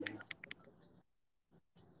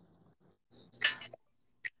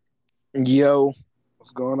Yo,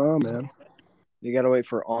 What's going on, man? you gotta wait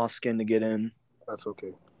for Oskin to get in. That's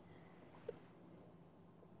okay.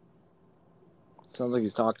 Sounds like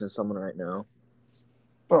he's talking to someone right now.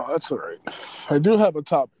 Oh, that's all right. I do have a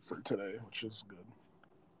topic for today, which is good.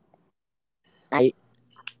 I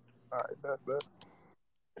All right, bet.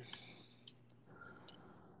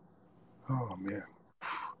 Oh, man.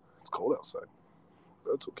 It's cold outside.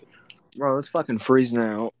 That's okay. Bro, it's fucking freezing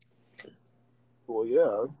out. Well,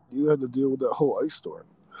 yeah, you had to deal with that whole ice storm.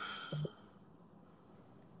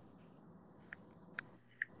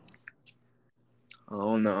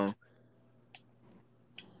 Oh no.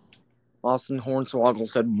 Austin Hornswoggle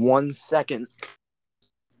said 1 second.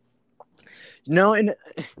 No, in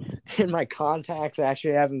my contacts, I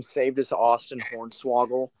actually have him saved as Austin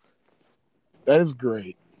Hornswoggle. That is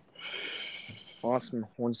great. Austin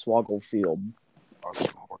Hornswoggle Field.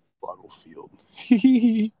 Austin Hornswoggle Field.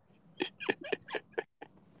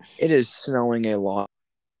 It is snowing a lot.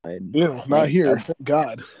 Yeah, not here. Thank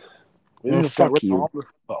God. We just got Fuck rid of you.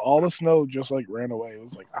 all the snow just like ran away. It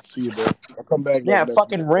was like, I see you, bro. I'll come back. Yeah, next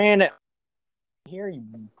fucking week. ran it. Here, you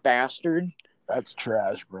bastard. That's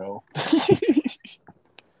trash, bro.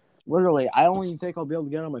 Literally, I don't even think I'll be able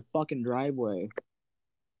to get on my fucking driveway.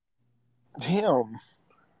 Damn.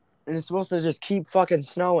 And it's supposed to just keep fucking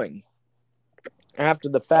snowing after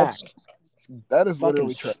the fact. That is Fucking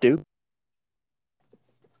literally trash. stupid.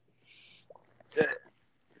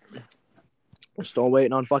 We're still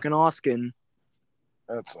waiting on fucking Oskin.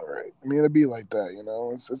 That's all right. I mean, it'd be like that, you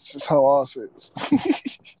know. It's just how us is.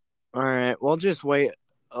 All right, we'll just wait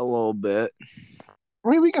a little bit. I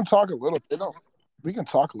mean, we can talk a little bit. No, we can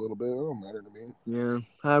talk a little bit. It don't matter to me. Yeah.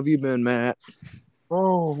 How have you been, Matt?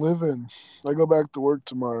 Oh, living. I go back to work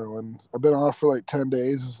tomorrow, and I've been off for like 10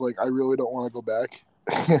 days. It's like I really don't want to go back.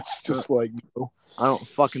 It's just like, no. I don't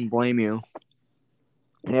fucking blame you.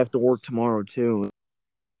 I have to work tomorrow too.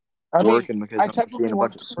 I mean, Working because I I'm technically getting a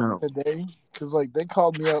bunch worked of snow. today because like they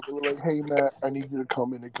called me up. They were like, "Hey, Matt, I need you to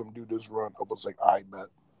come in and come do this run." I was like, "I bet,"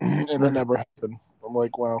 and that never happened. I'm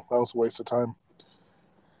like, "Wow, that was a waste of time."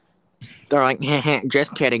 They're like,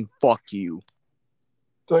 just kidding. Fuck you.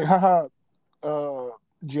 Like, haha,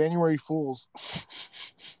 January Fools.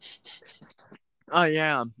 Oh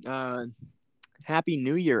yeah. Happy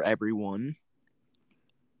New Year, everyone.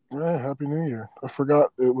 Yeah, Happy New Year. I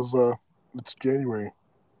forgot it's January.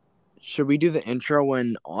 Should we do the intro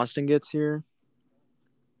when Austin gets here?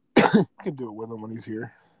 We can do it with him when he's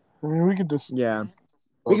here. I mean, we can just Yeah.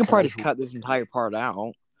 We can probably just cut this entire part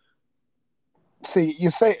out. See, you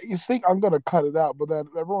think I'm gonna cut it out, but then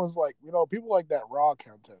everyone's like, people like that raw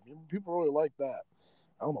content. People really like that.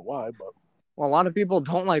 I don't know why, but Well, a lot of people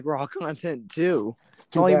don't like raw content too.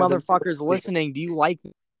 too All you bad. motherfuckers listening, do you like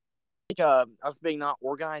us being not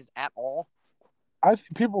organized at all? I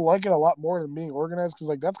think people like it a lot more than being organized because,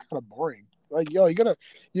 like, that's kind of boring. Like, yo,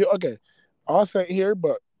 okay. I'll say it here,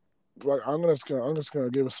 but like, I'm just gonna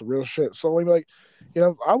give us some real shit. So,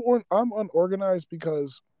 I'm unorganized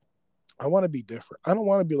because I want to be different. I don't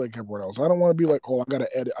want to be like everyone else. I don't want to be like, oh, I gotta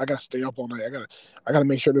edit. I gotta stay up all night. I gotta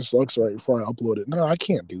make sure this looks right before I upload it. No, I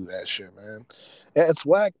can't do that shit, man. And it's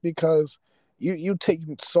whack because you take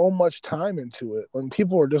so much time into it. When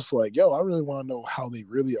people are just like, yo, I really want to know how they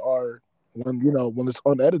really are when it's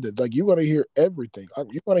unedited. Like, you're gonna hear everything.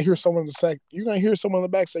 You're gonna hear someone in the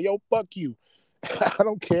back say, yo, fuck you. I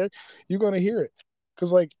don't care. You're gonna hear it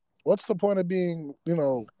because, like, what's the point of being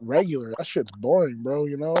regular? That shit's boring, bro.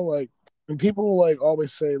 Like. And people like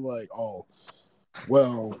always say like, oh,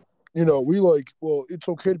 well, it's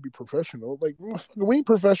okay to be professional. Like, we ain't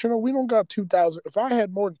professional. We don't got 2,000. If I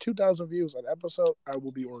had more than 2,000 views an episode, I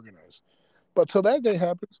will be organized. But till that day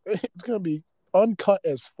happens, it's gonna be uncut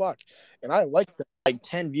as fuck, and I like that. Like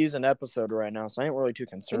 10 views an episode right now, so I ain't really too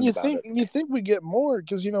concerned And about it. you think we get more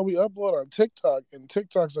because we upload on TikTok, and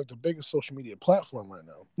TikTok's like the biggest social media platform right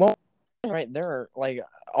now. Well, right there, like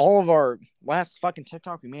all of our last fucking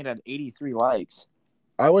TikTok we made had 83 likes.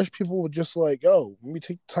 I wish people would just like, yo, let me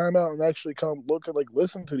take time out and actually come look at, like,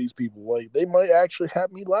 listen to these people. Like, they might actually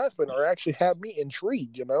have me laughing or actually have me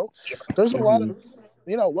intrigued. There's a lot of,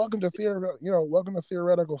 welcome to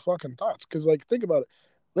theoretical fucking thoughts. Because, like, think about it.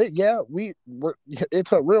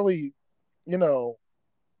 It's a really,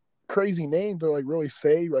 crazy name to like really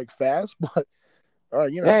say like fast, but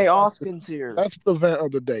hey, Austin's here. That's the event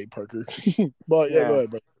of the day, Parker. But yeah, go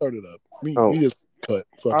ahead, bro. Start it up. We just cut.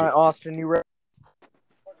 Fuck all right, it. Austin, you ready?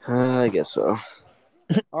 I guess so.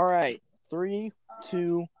 All right, 3,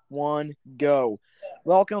 2, 1, go.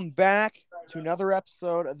 Welcome back to another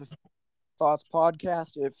episode of the Thoughts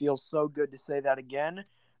Podcast. It feels so good to say that again.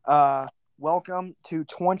 Welcome to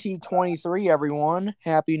 2023, everyone.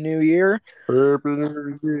 Happy New Year. Happy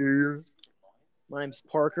New Year. My name's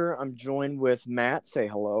Parker. I'm joined with Matt. Say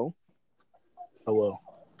hello. Hello.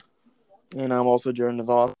 And I'm also joined with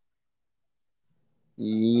Austin.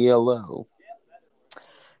 Yellow.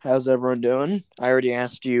 How's everyone doing? I already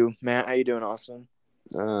asked you, Matt. How you doing, Austin?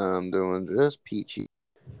 I'm doing just peachy.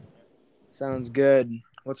 Sounds good.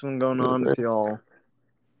 What's been going on with y'all?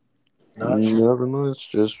 Not sure. Nothing much.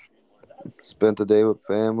 Just spent the day with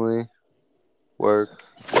family. Worked.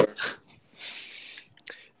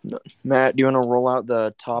 Matt, do you want to roll out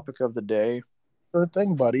the topic of the day? Sure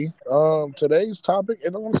thing, buddy. Today's topic,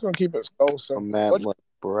 and I'm just gonna keep it so simple. Matt like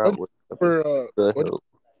bratwurst.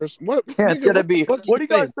 What? Yeah, it's gonna be. What do you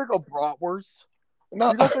guys think? think of bratwurst?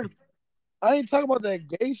 No, You guys think- I ain't talking about that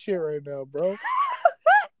gay shit right now, bro.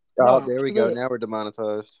 Oh, No, there we go. Now we're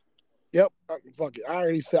demonetized. Yep. Fuck it. I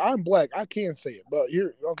already said I'm black. I can't say it, but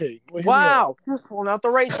here. Okay. Well, Wow, just pulling out the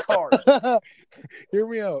race card. Hear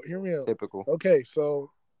me out. Typical. Okay,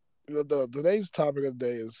 so today's topic of the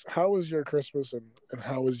day is how was your Christmas and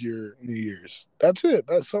how was your New Year's? That's it.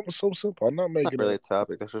 That's something so simple. I'm not making Not really it. a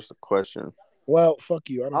topic. That's just a question. Well, fuck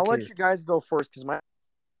you. I don't I'll care. let you guys go first because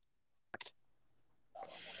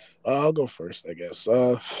I'll go first, I guess.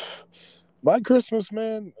 My Christmas,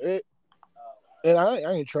 man, and I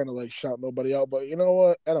ain't trying to like shout nobody out, but you know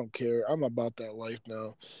what? I don't care. I'm about that life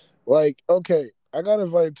now. Like, okay, I got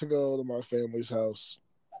invited to go to my family's house.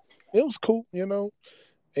 It was cool, and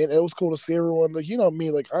it was cool to see everyone. Like, me,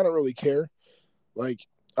 like I don't really care. Like,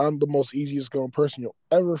 I'm the most easiest going person you'll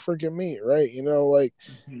ever freaking meet, right?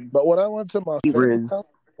 But when I went to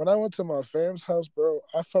my fam's house, bro,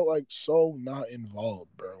 I felt like so not involved,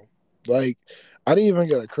 bro. Like, I didn't even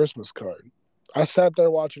get a Christmas card. I sat there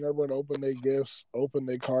watching everyone open their gifts, open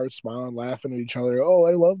their cards, smiling, laughing at each other. Oh,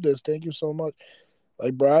 I love this. Thank you so much.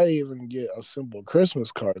 Like, bro, I didn't even get a simple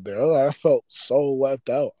Christmas card there. I felt so left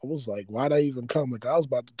out. I was like, why'd I even come? Like, I was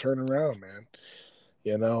about to turn around, man.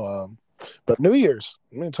 But New Year's,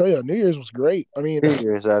 I'm gonna tell you, New Year's was great. I mean, New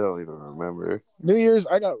Year's, I don't even remember. New Year's,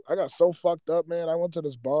 I got so fucked up, man. I went to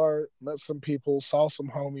this bar, met some people, saw some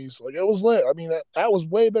homies. Like, it was lit. I mean, that was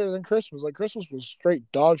way better than Christmas. Like, Christmas was straight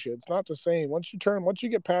dog shit. It's not the same. Once you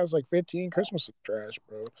get past like 15, Christmas is trash,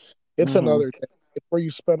 bro. It's another day. It's where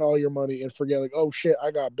you spend all your money and forget, like, oh shit,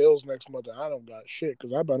 I got bills next month and I don't got shit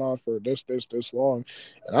because I've been on for this long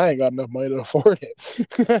and I ain't got enough money to afford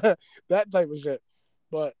it. That type of shit.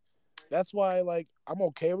 But that's why, like, I'm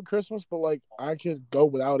okay with Christmas, but like, I could go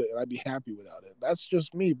without it and I'd be happy without it. That's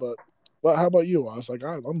just me. But how about you? I was like,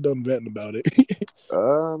 I'm done venting about it.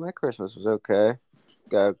 My Christmas was okay.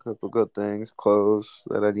 Got a couple good things, clothes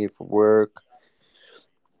that I need for work.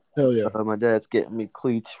 Hell yeah. My dad's getting me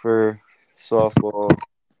cleats for softball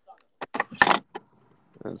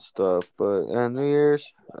and stuff. But New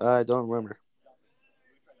Year's, I don't remember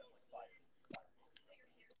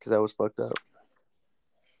because I was fucked up.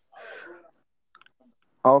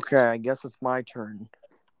 Okay, I guess it's my turn.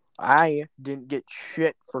 I didn't get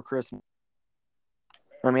shit for Christmas.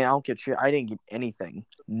 I mean, I don't get shit. I didn't get anything.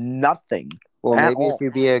 Nothing. Well, at maybe all. if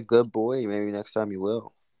you be a good boy, maybe next time you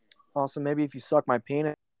will. Also, maybe if you suck my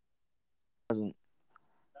penis. You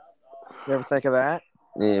ever think of that?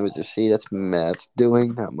 Yeah, but just see, that's Matt's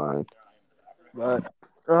doing, not mine. But,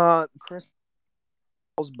 Christmas,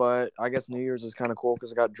 but I guess New Year's is kind of cool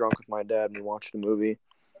because I got drunk with my dad and we watched a movie.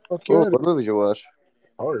 Okay. Oh, what movies you watch?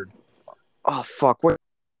 Hard. Oh, fuck. What?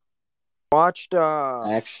 Watched,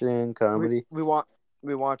 Action, comedy. We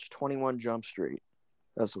watched 21 Jump Street.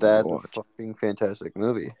 That's what That's we a watched. fucking fantastic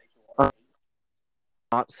movie.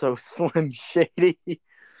 Not so Slim Shady.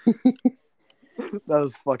 That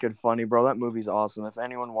was fucking funny, bro. That movie's awesome. If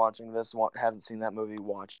anyone watching this haven't seen that movie,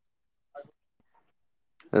 watch.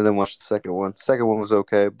 And then watch the second one. The second one was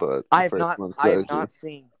okay, but I have not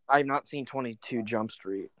seen 22 Jump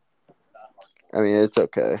Street. I mean, it's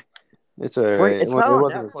okay. It's alright. It's not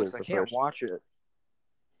on Netflix. I can't watch it.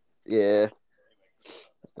 Yeah.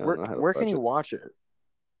 Where can you watch it?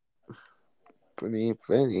 I mean, if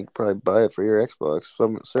anything, you can probably buy it for your Xbox.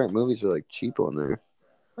 Some certain movies are like cheap on there.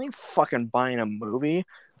 I ain't fucking buying a movie.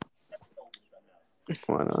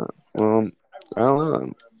 Why not? Well, I don't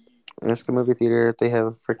know. Ask a movie theater if they have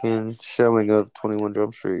a freaking showing of 21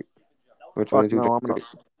 Jump Street or 22 Fuck no, Jump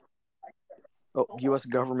Street. Oh, U.S.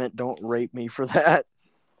 government, don't rape me for that.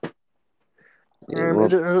 Yeah, well,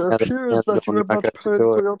 it appears that you you're have not not paid gonna do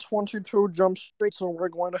for it. your 22 Jump Street, so we're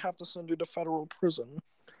going to have to send you to federal prison.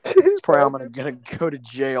 It's probably I'm gonna go to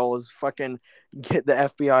jail. Is fucking get the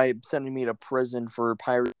FBI sending me to prison for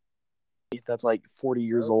piracy. That's like 40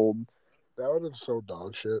 years old. That would have been so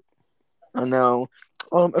dog shit. I know.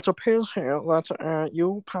 It appears here that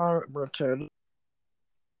you pirated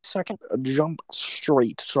second jump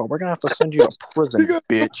street, so we're gonna have to send you to prison,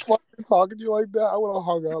 bitch. Fucking talking to you like that, I would have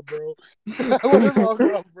hung up, bro. I would have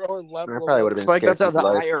hung up, bro, and left. I probably would have been Like scared that's how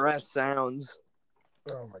for the life. IRS sounds.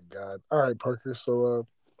 Oh my god! All right, Parker. So,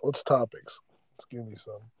 what's topics? Let's give me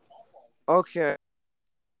some. Okay.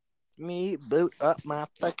 Me boot up my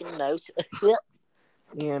fucking nose.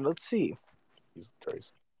 And let's see. Jesus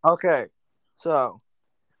Christ. Okay, so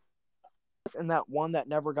and that one that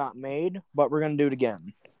never got made, but we're gonna do it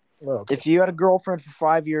again. Oh, okay. If you had a girlfriend for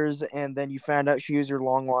 5 years and then you found out she was your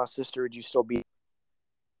long lost sister, would you still be?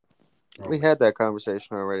 We had that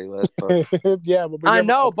conversation already last part. Yeah, but I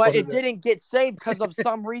know, but it didn't get saved because of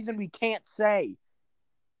some reason we can't say.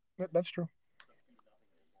 That's true.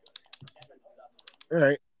 All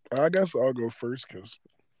right, I guess I'll go first because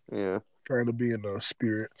Yeah. trying to be in the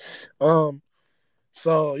spirit.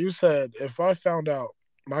 So you said if I found out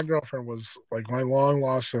my girlfriend was like my long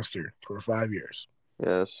lost sister for 5 years,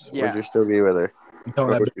 Yes. Yeah. Would you still be with her? I'm telling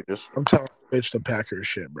Or that would you just... I'm telling that bitch to pack her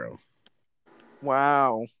shit, bro.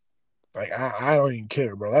 Wow. Like I don't even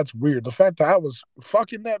care, bro. That's weird. The fact that I was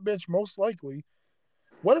fucking that bitch, most likely.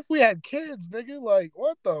 What if we had kids, nigga? Like,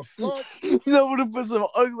 what the fuck? That would have been some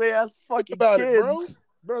ugly ass fucking About kids. it, bro.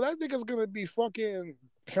 Bro, that nigga's gonna be fucking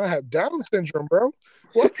gonna have Down syndrome, bro.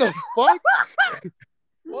 What the fuck?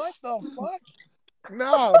 What the fuck?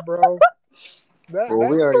 Nah, bro. Well,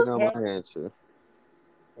 we already know my answer.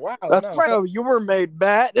 Wow. That's no, right. You were made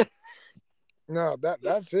bat. No,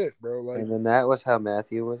 that's it, bro. Like, And then that was how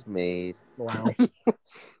Matthew was made. wow.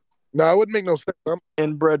 No, it wouldn't make no sense.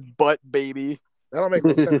 Inbred butt baby. That don't make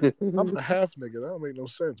no sense. I'm a half nigga. That don't make no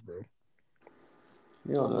sense, bro.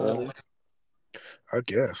 You don't know that. I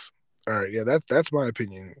guess. All right, yeah, that's my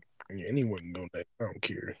opinion. Anyone can go next. I don't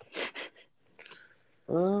care.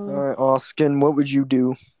 All right, Austin, what would you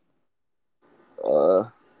do?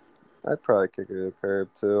 I'd probably kick her to the curb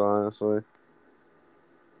too, honestly.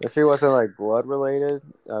 If she wasn't like blood related,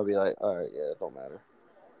 I'd be like, all right, yeah, it don't matter.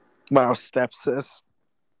 Wow, stepsis.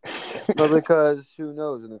 But because who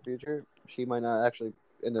knows, in the future, she might not actually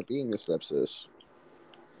end up being a stepsis.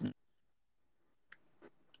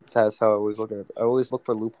 That's how I always look at it. I always look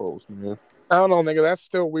for loopholes, man. I don't know, nigga. That's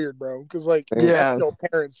still weird, bro. Because like, Yeah. that's your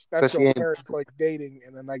parents. That's But your she parents like dating,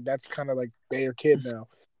 and then like that's kind of like their kid now,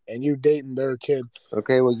 and you dating their kid.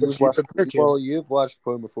 Okay, well you've watched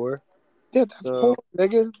porn before. Yeah, that's porn,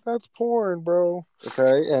 nigga. That's porn, bro.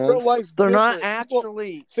 Okay, and real life. They're not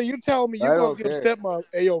actually. So you tell me you I go don't to your care. stepmom?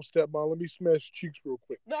 Hey, yo, stepmom, let me smash cheeks real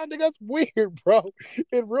quick. Nah, nigga, that's weird, bro.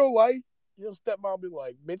 In real life, your stepmom be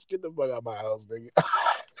like, "Bitch, get the fuck out of my house, nigga."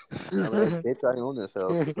 Bitch, I own this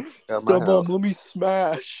house. Stepmom, let me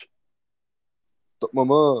smash.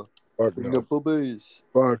 Mama, Fuck the no. boobies.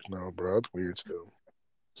 Fuck no, bro. That's weird still.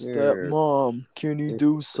 Stepmom, can you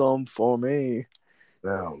do some for me?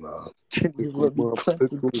 Hell no. Can you let me plant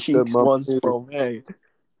the cheeks once for me?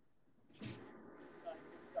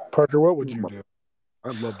 Parker, what would you do?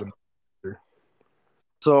 I'd love to know.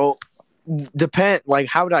 So, depend. Like,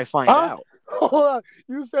 how would I find out? Hold on.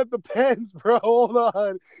 You said depends, bro. Hold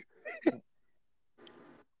on.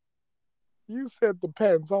 You said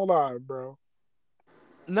depends. Hold on, bro.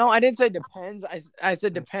 No, I didn't say depends. I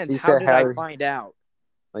said depends. You How said did how I did- find out?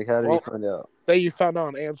 Like, how did you find out? Say you found out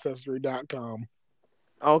on Ancestry.com.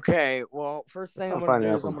 Okay, well, first thing I'm going to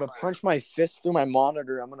do is I'm going to punch my fist through my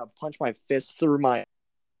monitor. I'm going to punch my fist through my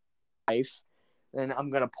wife. Then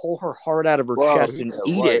I'm going to pull her heart out of her chest and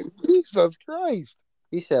eat it. Jesus Christ.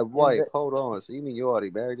 He said wife. Hold on. So you mean you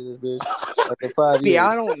already married to this bitch? After 5 years? Yeah,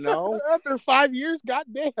 I don't know. After 5 years?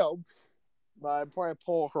 Goddamn. But I'd probably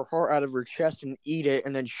pull her heart out of her chest and eat it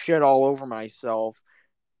and then shit all over myself.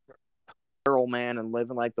 Feral man and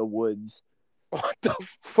live in, like, the woods. What the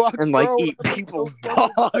fuck, and like bro? eat people's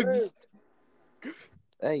dogs.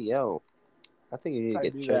 Hey, yo. I think you need to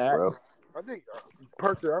get checked, that? bro. I think,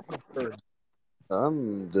 Parker, I'm concerned.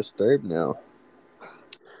 I'm disturbed now.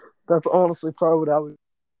 That's honestly probably what I would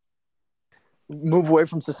move away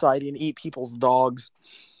from society and eat people's dogs.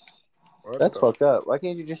 That's fucked up. Why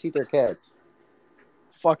can't you just eat their cats?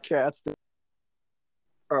 Fuck cats.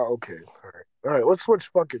 Oh, okay. All right. Let's switch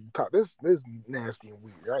fucking top. This is nasty and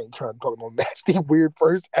weird. I ain't trying to talk no nasty weird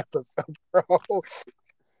first episode, bro.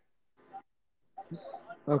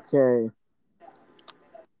 Okay.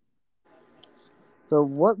 So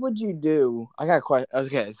what would you do? I got a question.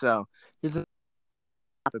 Okay, so here's the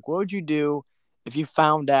topic. What would you do if you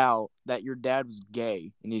found out that your dad was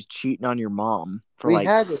gay and he's cheating on your mom for like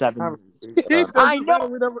 7 years? I know.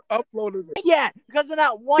 We never uploaded it. Yeah, because of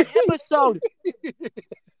that one episode.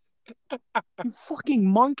 You fucking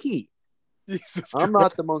monkey. Jesus I'm Christ.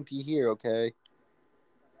 not the monkey here, okay?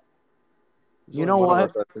 You know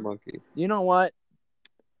what? That's the monkey. You know what?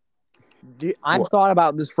 I've What? thought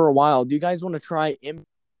about this for a while. Do you guys want to try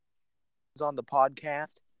on the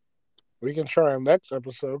podcast? We can try on next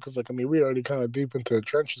episode because, like, I mean, we're already kind of deep into the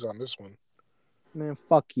trenches on this one. Man,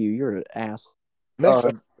 fuck you. You're an ass. Next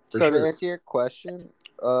episode, for So to sure. answer your question,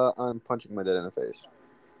 I'm punching my dad in the face.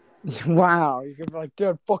 Wow. You can be like,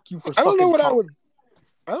 dude, fuck you for I don't know sucking what cock.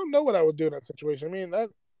 I don't know what I would do in that situation. I mean,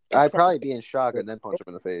 that's I'd my- probably be in shock and then punch him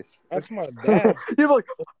in the face. That's my dad. You're like,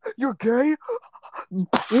 you're gay? You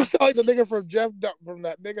sound like the nigga from from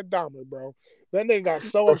that nigga Dahmer, bro. That nigga got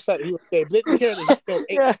so upset he was gay. Didn't care that he killed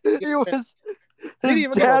 8. Yeah, he was. Didn't His even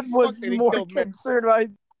give a dad fuck was that he more killed men. concerned about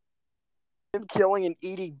him killing and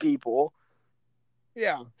eating people.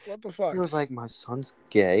 Yeah, what the fuck? He was like, my son's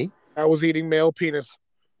gay? I was eating male penis.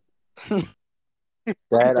 Dad, Hey,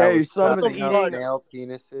 I your was son was chopping up eating- male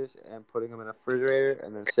penises and putting them in a refrigerator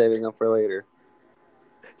and then saving them for later.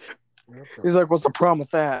 He's like, what's the problem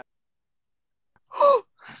with that?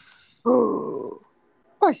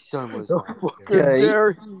 My son was Oh, not fucking gay.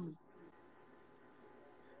 dare you.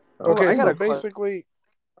 Okay, I so gotta basically,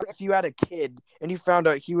 if you had a kid and you found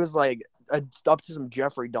out he was like up to some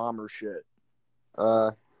Jeffrey Dahmer shit.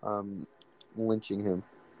 Lynching him.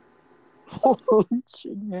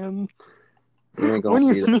 Lynching him. You ain't What gonna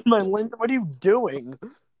do see you that. mean by lynch? What are you doing?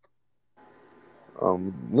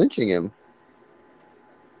 Lynching him.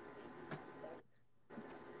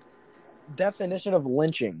 Definition of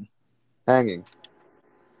lynching. Hanging.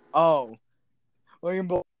 Oh.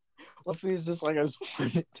 What if he's just like, I just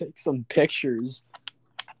wanted to take some pictures?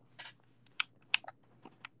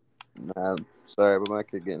 Nah, sorry, but my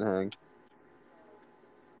kid getting hanged.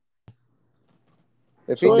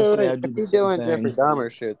 If So he's wait, I'd do the doing same Jeffrey thing.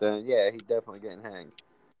 Dahmer shit, then yeah, he's definitely getting hanged.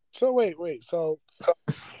 so wait. So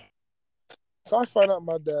I find out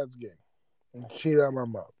my dad's gay and cheated on my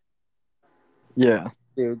mom. Yeah.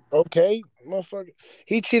 Dude, Okay, motherfucker.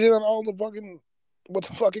 He cheated on all the fucking with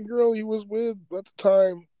the fucking girl he was with at the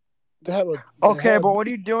time. To have a Okay, but what are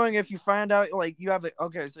you doing if you find out like you have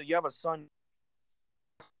so you have a son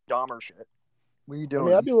Dahmer shit? What are you I doing?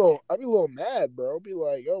 mean, I'd be a little mad, bro. I'd be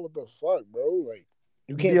like, yo, what the fuck, bro? Like,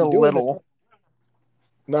 you can't be a be doing little. that.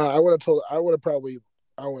 Nah, I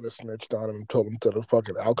would have snitched on him and told him to the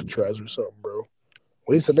fucking Alcatraz or something, bro.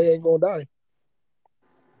 Well, he said they ain't gonna die.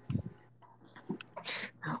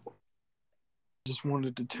 Just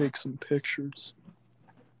wanted to take some pictures.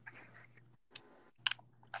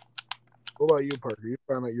 What about you, Parker? You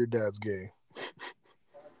found out your dad's gay.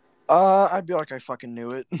 I'd be like, I fucking knew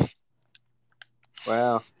it.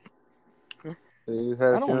 wow. So you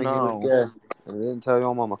had I a don't feeling he know. was gay, and you didn't tell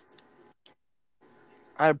your mama.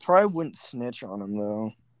 I probably wouldn't snitch on him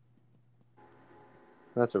though.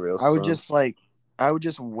 That's a real I would son. I would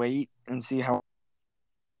just wait and see how.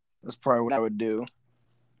 That's probably what I would do.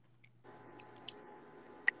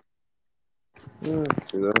 Do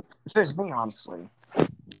that. Just me, honestly.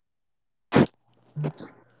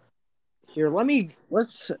 Here,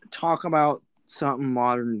 let's talk about something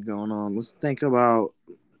modern going on. Let's think about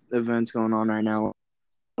events going on right now.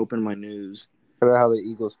 Open my news. How about how the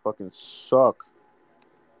Eagles fucking suck?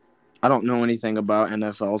 I don't know anything about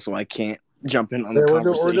NFL, so I can't jump in on the Yeah, we're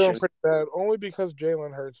conversation. doing pretty bad. Only because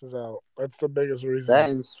Jalen Hurts is out. That's the biggest reason. That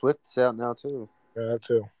and Swift's out now too. Yeah, that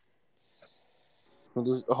too.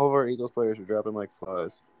 The whole of our Eagles players are dropping like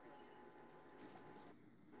flies.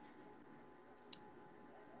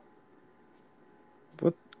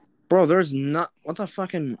 Bro, there's not. What the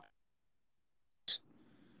fucking.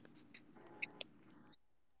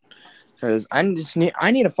 Because I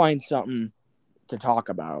need to find something to talk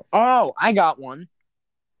about. Oh, I got one.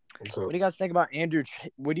 So, What do you guys think about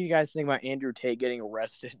What do you guys think about Andrew Tate getting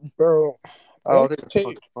arrested? bro, Oh, Andrew that's Tate,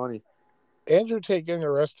 fucking funny. Andrew Tate getting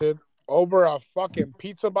arrested over a fucking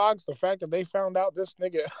pizza box. The fact that they found out this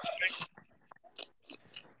nigga,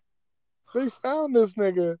 they found this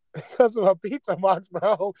nigga because of a pizza box,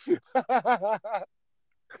 bro.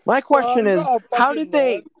 My question you is, know how how fucking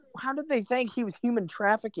did they think he was human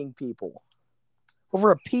trafficking people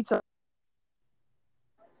over a pizza?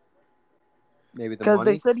 Maybe the Because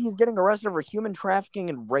money. they said he's getting arrested for human trafficking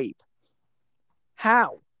and rape.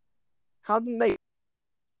 How? How did they?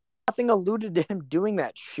 Nothing alluded to him doing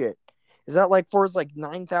that shit. Is that like for his like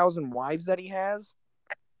 9,000 wives that he has?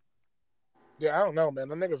 Yeah, I don't know, man.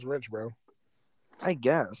 That nigga's rich, bro. I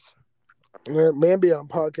guess. Man be on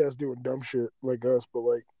podcast doing dumb shit like us, but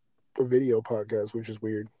like a video podcast, which is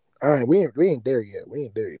weird. All right, we ain't there yet. We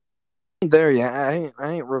ain't there yet. There, yeah. I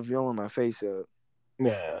ain't revealing my face yet.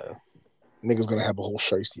 Nah, nigga's gonna have a whole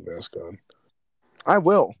shiesty mask on. I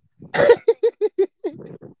will.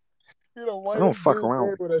 You're the I don't whitest fuck dude around.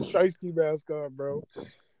 there with a shiesty mask on, bro.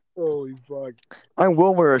 Holy fuck. I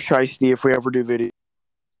will wear a shiesty if we ever do video.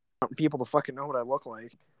 I want people to fucking know what I look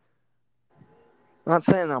like. I'm not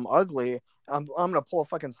saying I'm ugly. I'm gonna pull a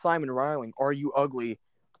fucking Simon Riling. Are you ugly?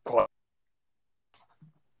 Bro,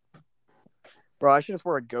 I should just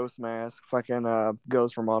wear a ghost mask. Fucking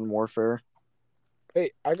Ghost from Modern Warfare.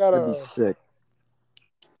 Hey, I got That'd be sick.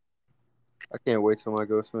 I can't wait till my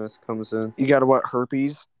ghost mask comes in. You got what,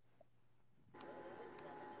 herpes?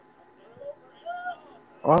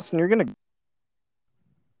 Austin, you're gonna.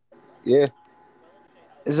 Yeah.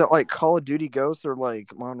 Is it like Call of Duty Ghost or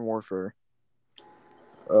like Modern Warfare?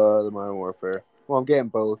 The Modern Warfare. Well, I'm getting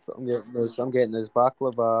both. I'm getting this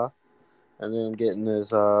baklava, and then I'm getting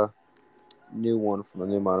this new one from the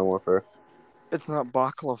new Modern Warfare. It's not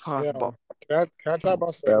baklava. It's can I talk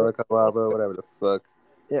about some Baklava, whatever the fuck.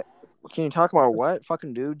 Yeah. Can you talk about what?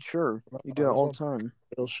 Fucking dude, sure. You do it all the time.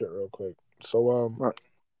 real shit real quick. So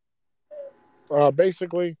Right.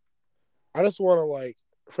 basically, I just want to like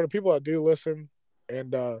for the people that do listen,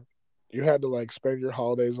 and you had to like spend your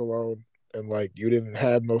holidays alone, and like you didn't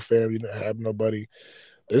have no family, you didn't have nobody.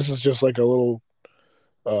 This is just like a little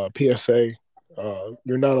PSA.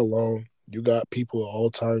 You're not alone. You got people at all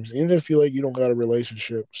times. Even if you like you don't got a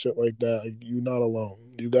relationship, shit like that, like, you're not alone.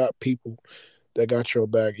 You got people that got your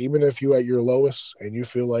back. Even if you at your lowest and you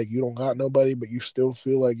feel like you don't got nobody, but you still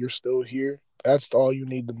feel like you're still here. That's all you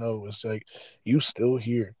need to know. Is like you still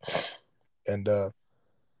here, and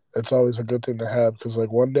it's always a good thing to have because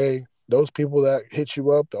like one day those people that hit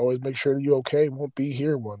you up to always make sure that you okay won't be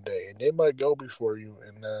here one day, and they might go before you,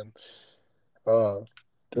 and then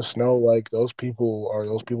just know like those people are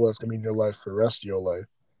those people that's gonna be in your life for the rest of your life.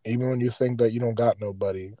 Even when you think that you don't got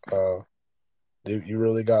nobody, you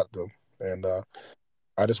really got them, and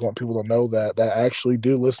I just want people to know that actually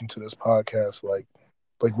do listen to this podcast. Like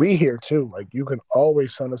we here too. Like you can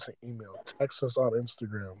always send us an email, text us on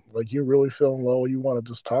Instagram. Like you're really feeling low, you want to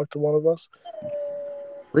just talk to one of us,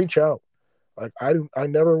 reach out. Like I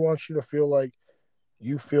never want you to feel like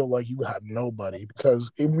you feel like you got nobody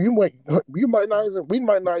because we might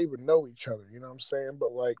not even know each other. You know what I'm saying?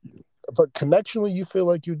 But connectionally, you feel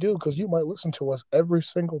like you do because you might listen to us every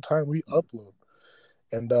single time we upload,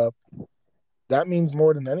 and that means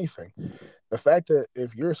more than anything. The fact that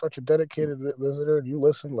if you're such a dedicated visitor and you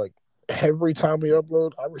listen like every time we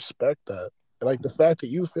upload, I respect that. Like the fact that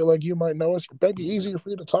you feel like you might know us, it may be easier for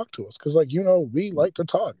you to talk to us because, like, we like to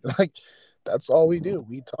talk. Like that's all we do.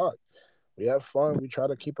 We talk. We have fun. We try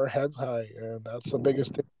to keep our heads high, and that's the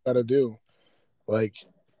biggest thing we gotta do. Like,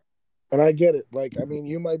 and I get it. Like, I mean,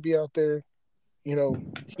 you might be out there,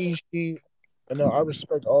 she. I know I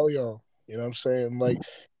respect all y'all. You know what I'm saying? Like,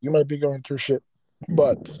 you might be going through shit,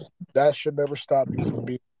 but that should never stop you from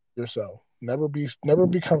being yourself. Never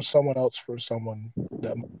become someone else for someone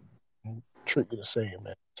that treat you the same,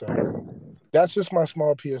 man. So that's just my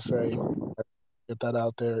small PSA. Get that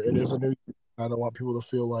out there. It is a new year. I don't want people to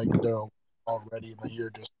feel like they're already in the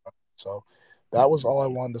year just started. So that was all I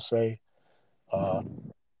wanted to say.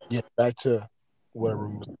 Back to whatever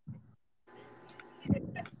we was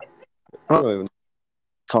I don't even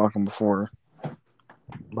talking before.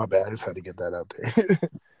 my bad. I just had to get that out there.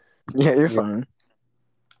 Yeah, you're fine.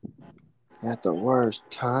 at the worst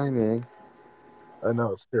timing. I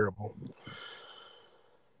know it's terrible.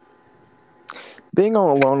 Being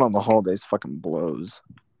all alone on the holidays fucking blows.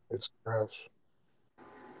 It's trash.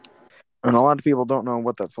 And a lot of people don't know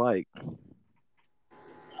what that's like.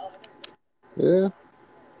 Yeah.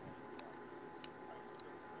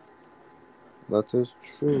 That is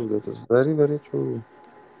true. That is very, very true.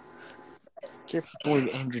 Can't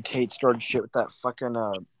believe Andrew Tate started shit with that fucking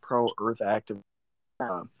pro-Earth active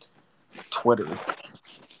Twitter.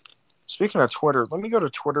 Speaking of Twitter, let me go to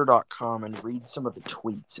twitter.com and read some of the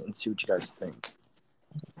tweets and see what you guys think.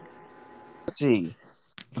 Let's see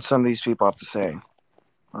what some of these people have to say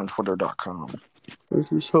on twitter.com. I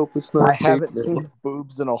just hope it's not. I haven't seen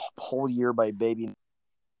boobs in a whole year by Baby.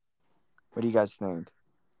 What do you guys think?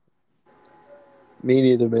 Me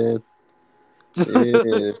neither, man.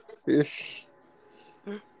 Yeah.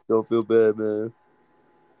 Don't feel bad, man.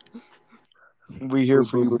 We here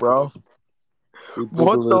for you, bro.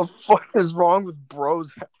 What the fuck is wrong with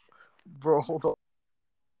bros? Bro, hold on.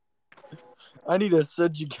 I need to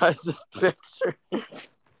send you guys this picture.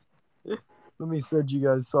 Let me send you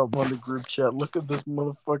guys something on the group chat. Look at this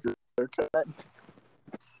motherfucker haircut.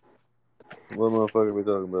 What motherfucker are we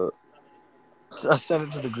talking about? I sent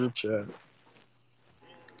it to the group chat.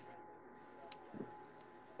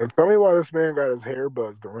 And tell me why this man got his hair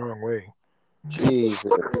buzzed the wrong way. Jesus.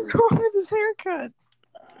 What is wrong with his haircut?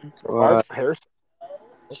 My hair.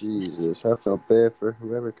 Jesus, I felt bad for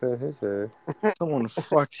whoever cut his hair. Someone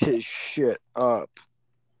fucked his shit up.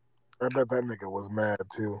 I bet that nigga was mad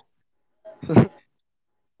too.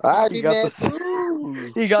 I'd He be got mad the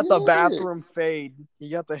too. he got the Shit. bathroom fade. He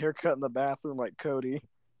got the haircut in the bathroom like Cody.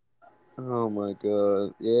 Oh my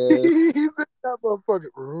god. Yeah. He said that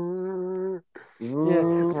motherfucker. Yeah.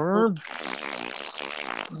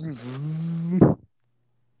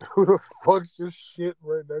 Who the fuck's just shit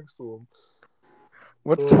right next to him?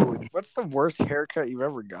 What's the worst haircut you've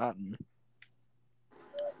ever gotten?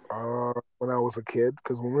 When I was a kid,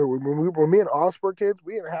 because when me and Oz were kids,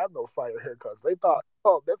 we didn't have no fire haircuts. They thought,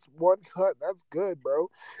 oh, that's one cut, that's good, bro.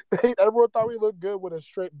 Everyone thought we looked good with a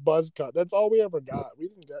straight buzz cut. That's all we ever got. We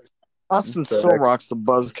didn't get. Austin still rocks the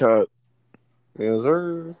buzz cut. Yes,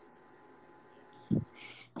 sir.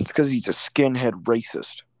 It's because he's a skinhead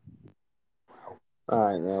racist.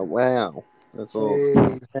 I know. Wow. That's all.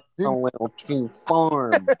 Hey, A little too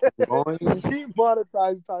far, boy.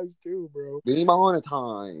 demonetized times two, bro.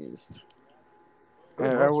 Demonetized.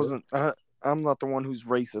 I wasn't. I'm not the one who's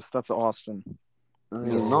racist. That's Austin.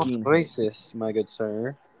 He's a not skinhead. racist, my good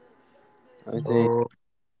sir. I think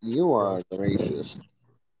you are the racist.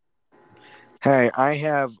 Hey, I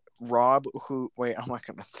have Rob who. Wait, I'm not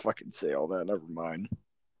gonna fucking say all that. Never mind.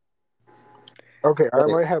 Okay, I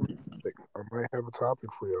might have a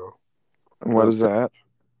topic for y'all. What is that?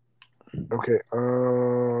 Okay,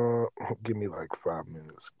 give me like 5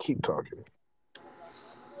 minutes. Keep talking.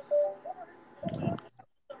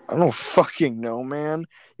 I don't fucking know, man.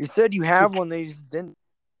 You said you have one, they just didn't.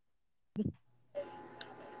 I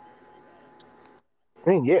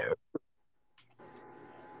mean, yeah.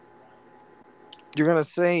 You're gonna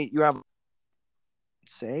say you have.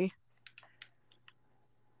 Say?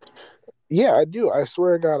 Yeah, I do. I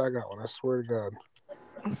swear to God, I got one. I swear to God.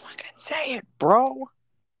 Don't fucking say it, bro.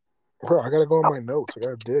 Bro, I gotta go on my notes. I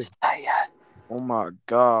gotta dig. Oh my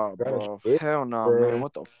god, bro. Hell no, man.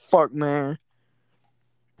 What the fuck, man?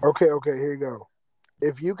 Okay, here you go.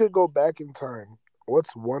 If you could go back in time,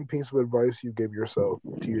 what's one piece of advice you give yourself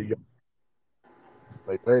to your young,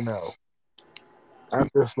 like right now, at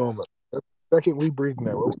this moment? The second we breathe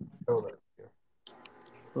now, what would you tell that?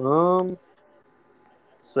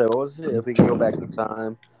 So what was it? If we could go back in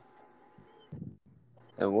time,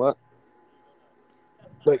 and what?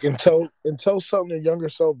 Like until something your younger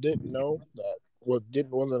self didn't know that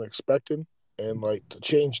wasn't expecting, and like to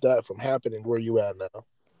change that from happening where you at now.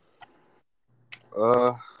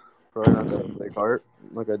 Probably not that big heart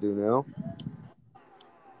like I do now.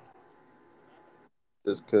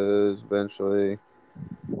 Just because eventually,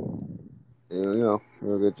 we're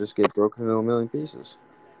gonna just get broken into a million pieces.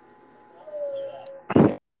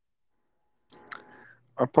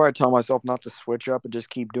 I'll probably tell myself not to switch up and just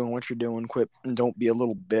keep doing what you're doing. Quit and don't be a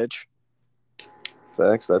little bitch.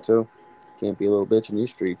 Facts, that too. Can't be a little bitch in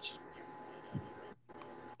these streets.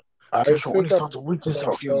 I Can't show any think signs of weakness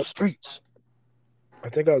out here in the streets. I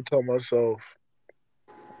think I would tell myself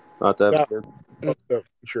Not that. that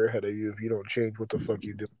future ahead of you if you don't change what the fuck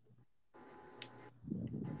you do.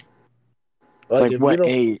 Like what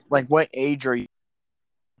age? Like what age are you?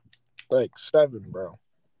 Like 7, bro.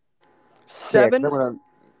 7? Yeah,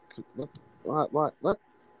 what? Like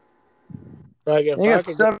if I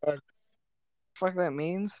could 7. Fuck that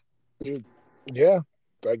means? Yeah.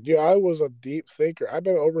 Like, yeah, I was a deep thinker. I've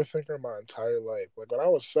been an overthinker my entire life. Like when I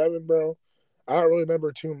was 7, bro, I don't really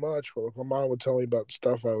remember too much, but my mom would tell me about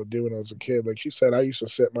stuff I would do when I was a kid. Like she said, I used to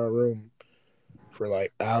sit in my room for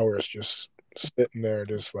like hours, just sitting there,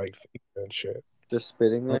 just like thinking and shit. Just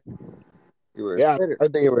spitting there. You were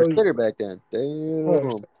a spitter back then.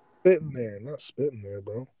 Damn. Spitting there, not spitting there,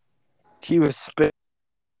 bro. He was spitting.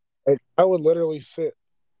 Like, I would literally sit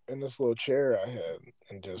in this little chair I had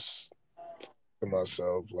and just to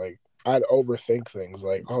myself, like I'd overthink things,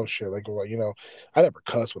 like oh shit, like I never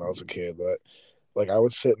cussed when I was a kid, but like I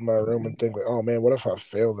would sit in my room and think like, oh man, what if I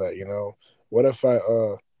fail that? What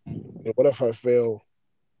if I fail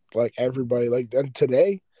like everybody? Like and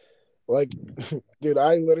today, like dude,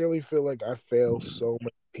 I literally feel like I fail so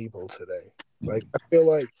many people today. Like I feel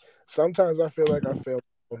like sometimes I feel like I failed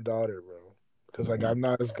my own daughter, bro. Because like I'm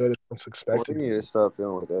not as good as what's expected. Well, you need to stop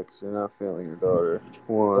feeling like that because you're not feeling your daughter.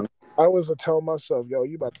 One. I was telling myself, yo,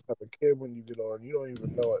 you about to have a kid when you get older, and you don't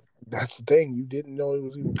even know it. That's the thing. You didn't know it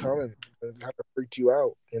was even coming. It kind of freaked you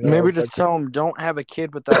out. Maybe just tell him don't have a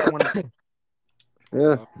kid with that one.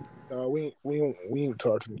 Yeah. We ain't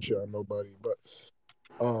talking shit on nobody. But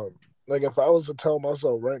like if I was to tell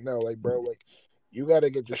myself right now, like bro, like you got to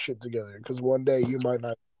get your shit together because one day you might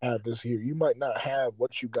not have this here. You might not have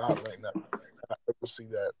what you got right now. I ever see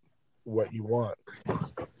that what you want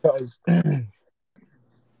because.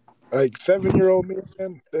 Like 7-year-old me,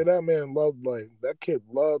 man, that man loved life. That kid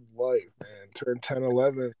loved life, man. Turned 10,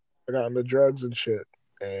 11, I got into drugs and shit,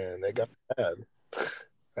 and they got bad.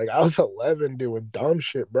 Like I was 11 doing dumb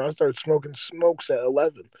shit, bro. I started smoking smokes at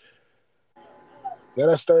 11. Then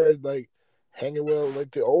I started like hanging with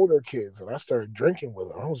like the older kids, and I started drinking with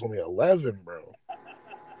them. I was only 11, bro.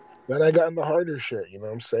 Then I got into harder shit. You know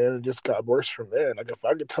what I'm saying? It just got worse from there. Like if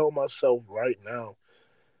I could tell myself right now,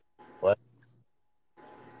 like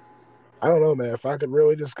I don't know, man. If I could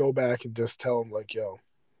really just go back and just tell him, like, yo,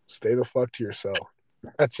 stay the fuck to yourself.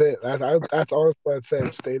 That's it. That's honestly what I'd say.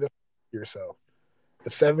 Stay the fuck to yourself.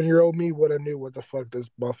 The 7-year-old me would have knew what the fuck this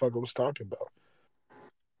motherfucker was talking about.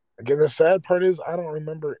 Again, the sad part is I don't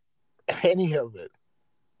remember any of it.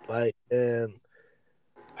 Like, and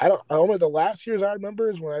I don't. Only the last years I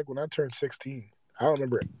remember is when I turned 16. I don't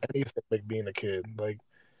remember anything like being a kid. Like,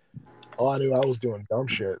 all I knew I was doing dumb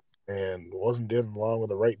shit and wasn't getting along with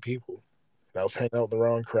the right people. And I was hanging out with the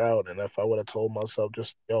wrong crowd. And if I would have told myself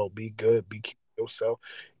just, yo, be good, be yourself,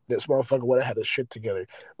 this motherfucker would have had his shit together.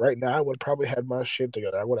 Right now, I would have probably had my shit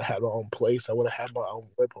together. I would have had my own place. I would have had my own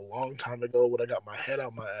whip a long time ago. Would have got my head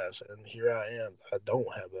out my ass. And here I am. I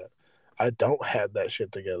don't have that. I don't have that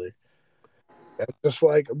shit together. And I'm just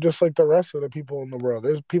like the rest of the people in the world.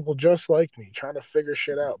 There's people just like me trying to figure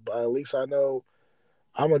shit out. But at least I know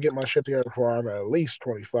I'm gonna get my shit together before I'm at least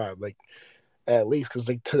 25. Like at least because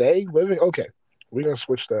like today living okay, we're gonna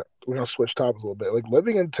switch topics a little bit. Like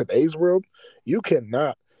living in today's world, you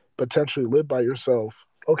cannot potentially live by yourself.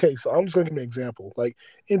 Okay, so I'm just gonna give you an example. Like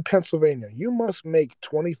in Pennsylvania, you must make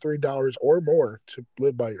 $23 or more to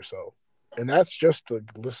live by yourself. And that's just to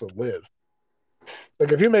listen live.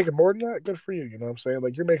 Like if you're making more than that, good for you. You know what I'm saying?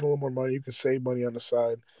 Like you're making a little more money, you can save money on the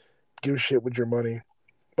side, do shit with your money.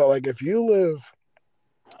 But like if you live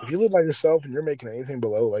by yourself and you're making anything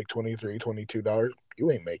below like 23, $22,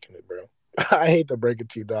 you ain't making it, bro. I hate to break it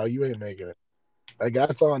to you, dog. You ain't making it. Like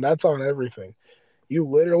that's on everything. You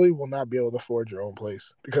literally will not be able to afford your own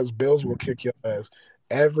place because bills will kick your ass.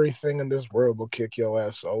 Everything in this world will kick your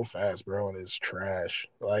ass so fast, bro, and it's trash.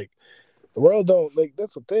 Like the world don't like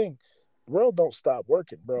that's the thing. The world don't stop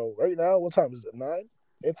working, bro. Right now, what time is it? 9?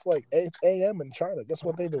 It's like 8 a.m. in China. Guess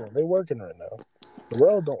what they doing? They working right now. The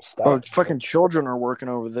world don't Oh, stop, bro. fucking children are working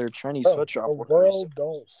over there. Chinese Bro, sweatshop the workers. world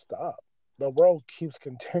don't stop. The world keeps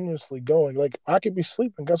continuously going. Like I could be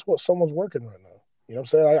sleeping. Guess what? Someone's working right now. You know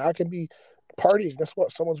what I'm saying? I can be partying. Guess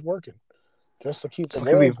what? Someone's working just to keep the So I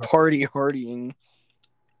could be world going. party hardying.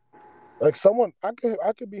 Like someone, I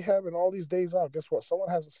could be having all these days off. Guess what? Someone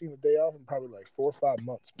hasn't seen a day off in probably like 4 or 5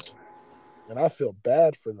 months, man. And I feel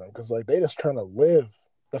bad for them because like they just trying to live.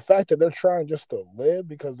 The fact that they're trying just to live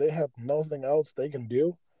because they have nothing else they can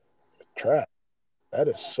do, trash. That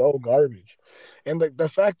is so garbage. And the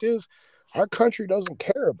fact is, our country doesn't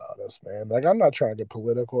care about us, man. Like, I'm not trying to get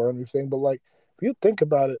political or anything, but like, if you think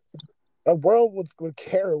about it, the world would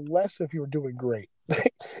care less if you were doing great.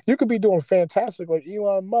 You could be doing fantastic, like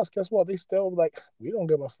Elon Musk. Guess what? They still like, we don't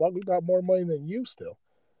give a fuck. We got more money than you still.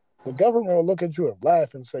 The government will look at you and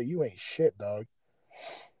laugh and say, you ain't shit, dog.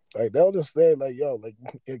 Like, they'll just say, like, yo, like,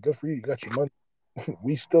 yeah, good for you. You got your money.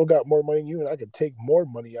 We still got more money than you, and I can take more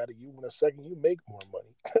money out of you in a second you make more money.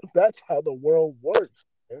 That's how the world works,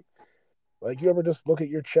 man. Like you ever just look at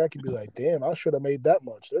your check and be like, damn, I should have made that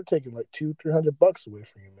much. They're taking like $200-300 away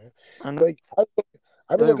from you, man. I know Like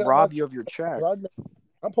I've been they looking at my rob you check. of your check.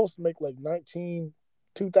 I'm supposed to make like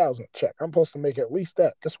 2,000 check. I'm supposed to make at least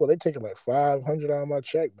that. Guess what? They taking like 500 out of my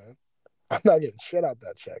check, man. I'm not getting shit out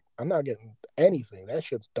that check. I'm not getting anything. That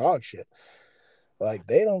shit's dog shit. Like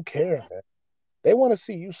they don't care, man. They want to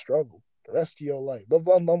see you struggle the rest of your life. But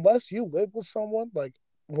unless you live with someone, like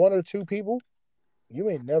one or two people, you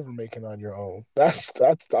ain't never making on your own. That's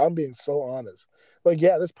I'm being so honest. Like,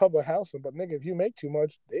 yeah, there's public housing, but nigga, if you make too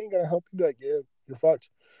much, they ain't gonna help you. Be like, yeah, you're fucked.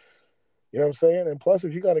 You know what I'm saying? And plus,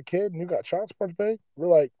 if you got a kid and you got child support to pay, we're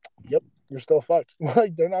like, yep, you're still fucked.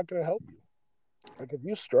 Like, they're not gonna help you. Like, if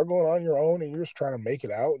you're struggling on your own and you're just trying to make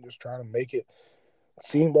it out and just trying to make it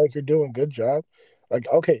seem like you're doing a good job, like,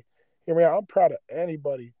 okay, hear me out. I'm proud of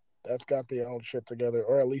anybody that's got their own shit together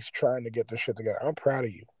or at least trying to get their shit together. I'm proud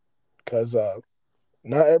of you because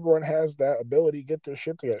not everyone has that ability to get their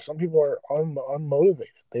shit together. Some people are unmotivated.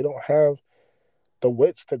 They don't have the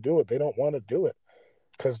wits to do it. They don't want to do it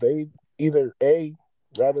because they either A,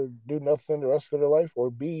 rather do nothing the rest of their life, or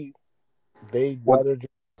B, they'd Well, rather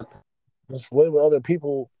just live with other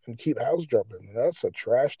people and keep house jumping. And that's a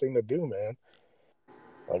trash thing to do, man.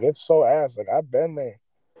 Like, it's so ass. Like, I've been there.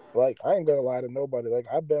 Like, I ain't gonna lie to nobody. Like,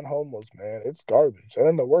 I've been homeless, man. It's garbage. And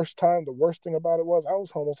then the worst thing about it was I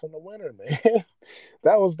was homeless in the winter, man.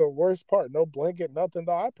 That was the worst part. No blanket, nothing.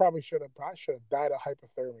 Though I should have died of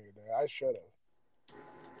hypothermia, man. I should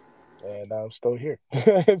have. And I'm still here.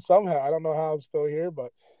 And somehow, I don't know how I'm still here,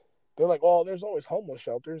 but they're like, oh, there's always homeless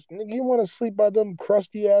shelters. Nigga, you want to sleep by them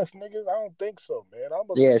crusty ass niggas? I don't think so, man.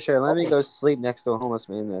 Yeah, sure. Let me go sleep next to a homeless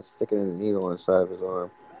man that's sticking a needle inside of his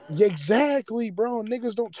arm. Exactly, bro.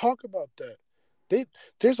 Niggas don't talk about that.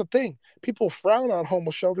 There's a thing. People frown on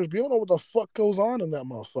homeless shelters, but you don't know what the fuck goes on in that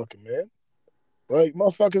motherfucker, man. Like,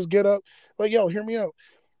 motherfuckers get up. Like, yo, hear me out.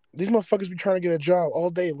 These motherfuckers be trying to get a job all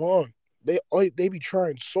day long. They be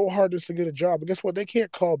trying so hard just to get a job. But guess what? They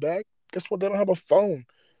can't call back. Guess what? They don't have a phone.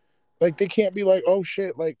 Like, they can't be like, oh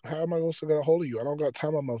shit, like, how am I going to get a hold of you? I don't got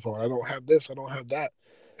time on my phone. I don't have this. I don't have that.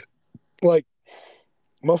 Like,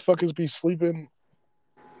 motherfuckers be sleeping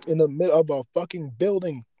in the middle of a fucking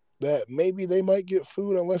building that maybe they might get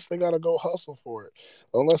food unless they gotta go hustle for it,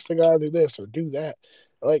 unless they gotta do this or do that.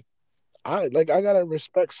 Like, I gotta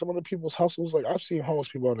respect some of the people's hustles. Like, I've seen homeless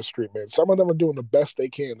people on the street, man. Some of them are doing the best they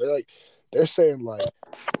can. They're saying like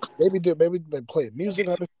maybe they playing music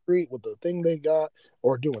on the street with the thing they got,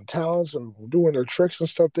 or doing talents and doing their tricks and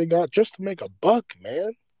stuff they got just to make a buck,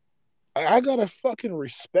 man. I gotta fucking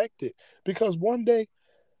respect it, because one day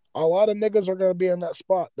a lot of niggas are gonna be in that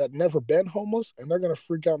spot that never been homeless, and they're gonna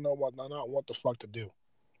freak out and not what the fuck to do.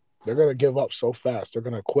 They're gonna give up so fast. They're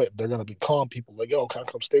gonna quit. They're gonna be calm people like, yo, can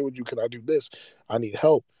I come stay with you? Can I do this? I need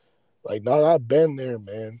help. Like, no, I've been there,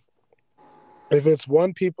 man. If it's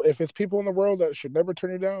people in the world that should never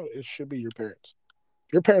turn you down, it should be your parents.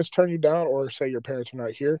 If your parents turn you down, or say your parents are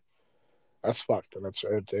not here, that's fucked, and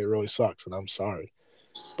it really sucks, and I'm sorry.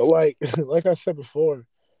 But like like I said before,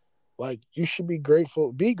 like, you should be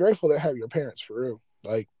grateful. Be grateful to have your parents, for real.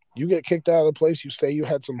 Like, you get kicked out of the place, you say you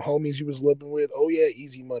had some homies you was living with. Oh yeah,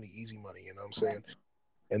 easy money, easy money. You know what I'm saying?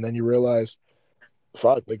 And then you realize,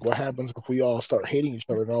 fuck, like, what happens if we all start hating each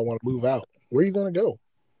other and all want to move out? Where are you gonna go?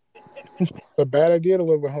 It's a bad idea to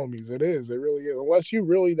live with homies. It is. It really is. Unless you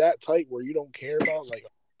really that tight where you don't care about, like,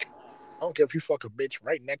 I don't care if you fuck a bitch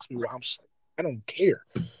right next to me while I'm sleeping. I don't care.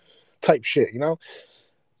 Type shit, you know?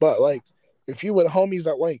 But like, if you with homies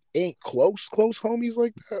that like ain't close homies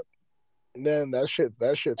like that, then that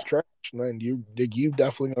shit's trash. And then you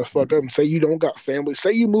definitely gonna fuck up. And say you don't got family.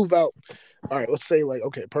 Say you move out. All right, let's say like,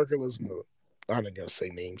 okay, Parker lives in the. I'm not gonna say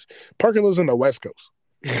names. Parker lives in the West Coast.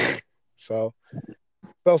 so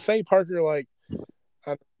say Parker like,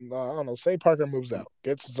 I don't know. Say Parker moves out,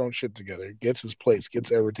 gets his own shit together, gets his place,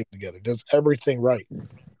 gets everything together, does everything right.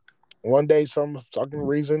 One day, some fucking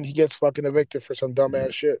reason, he gets fucking evicted for some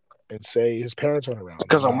dumbass shit, and say his parents aren't around.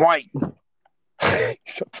 Because I'm white.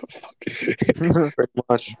 Shut the fuck. Pretty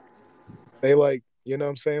much. They like, you know what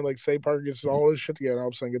I'm saying? Like, say Parker gets all his shit together, and all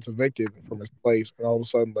of a sudden gets evicted from his place, and all of a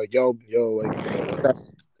sudden, like, yo, like,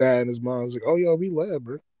 dad and his mom's like, oh, yo, we left,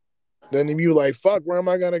 bro. Then you like, fuck, where am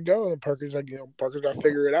I gonna go? And Parker's like, Parker's got to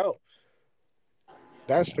figure it out.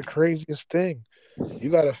 That's the craziest thing. You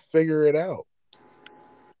got to figure it out.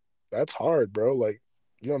 That's hard, bro. Like,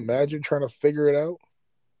 you imagine trying to figure it out?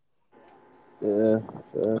 Yeah,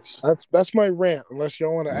 that's my rant. Unless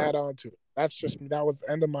y'all want to add on to it, that was the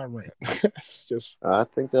end of my rant. It's just, I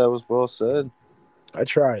think that was well said. I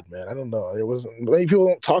tried, man. I don't know. It wasn't. Many people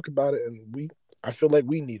don't talk about it, and I feel like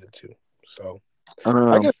we needed to. So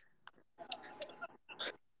I guess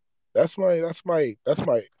that's my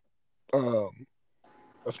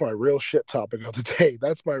real shit topic of the day.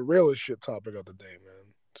 That's my realest shit topic of the day, man.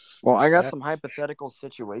 Well, I got some hypothetical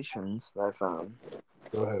situations that I found.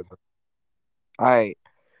 Go ahead, man. All right.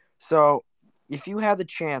 So, if you had the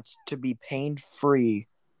chance to be pain-free,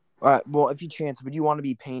 would you want to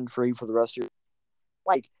be pain-free for the rest of your,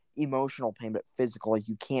 like, emotional pain, but physical, like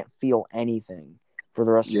you can't feel anything for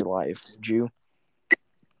the rest of your life? Would you?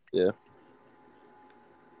 Yeah.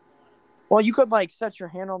 Well, you could, like, set your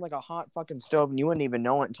hand on, like, a hot fucking stove, and you wouldn't even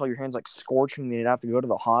know it until your hand's, like, scorching, and you'd have to go to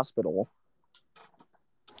the hospital.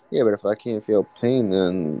 Yeah, but if I can't feel pain,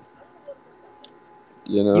 then,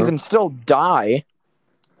 you can still die.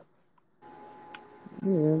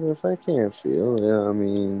 Yeah, but if I can't feel, yeah, I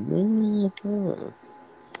mean,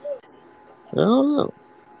 I don't know.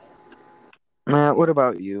 Matt, what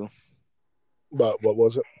about you? But what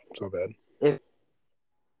was it? So bad. If you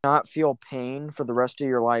not feel pain for the rest of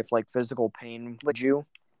your life, like physical pain, would you?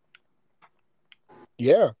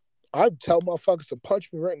 Yeah. I'd tell motherfuckers to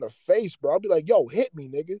punch me right in the face, bro. I'd be like, yo, hit me,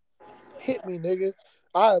 nigga. Hit me, nigga.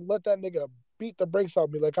 I'd let that nigga beat the brakes off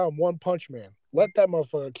me like I'm One Punch Man. Let that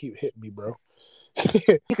motherfucker keep hitting me, bro.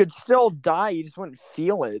 You could still die. You just wouldn't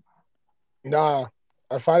feel it. Nah.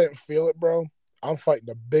 If I didn't feel it, bro, I'm fighting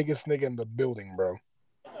the biggest nigga in the building, bro.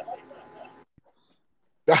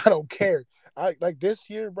 I don't care. I like this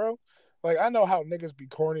year, bro. Like I know how niggas be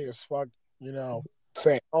corny as fuck, you know,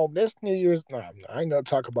 saying, "Oh, this New Year's." Nah, I ain't gonna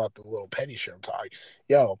talk about the little petty shit I'm talking.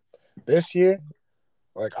 Yo, this year,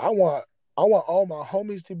 like I want all my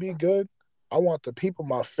homies to be good. I want the people,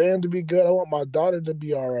 my fam to be good. I want my daughter to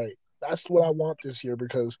be all right. That's what I want this year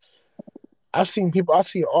because I've seen people. I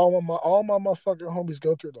see all my motherfucking homies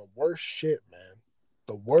go through the worst shit, man.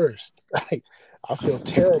 The worst. Like I feel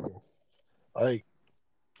terrible. Like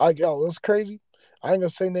yo, it was crazy. I ain't gonna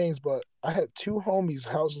say names, but I had two homies'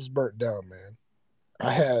 houses burnt down, man.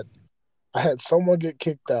 I had I had someone get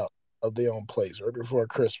kicked out of their own place right before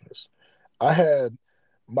Christmas. I had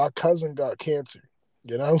my cousin got cancer.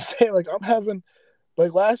 You know what I'm saying? Like I'm having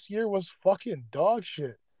like last year was fucking dog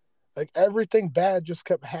shit. Like everything bad just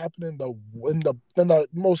kept happening in the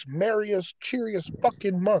most merriest, cheeriest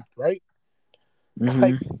fucking month, right? Mm-hmm.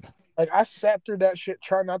 Like like I sat through that shit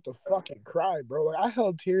trying not to fucking cry, bro. Like I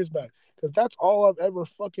held tears back because that's all I've ever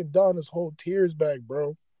fucking done is hold tears back,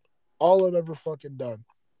 bro. All I've ever fucking done,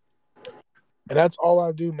 and that's all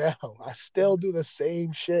I do now. I still do the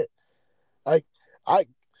same shit. Like I,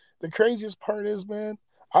 the craziest part is, man,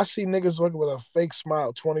 I see niggas working with a fake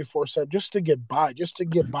smile 24/7 just to get by, just to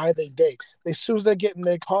get by their day. As soon as they get in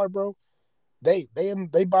their car, bro, they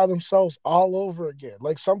by themselves all over again.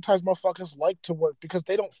 Like sometimes motherfuckers like to work because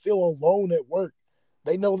they don't feel alone at work.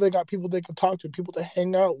 They know they got people they can talk to, people to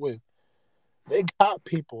hang out with. They got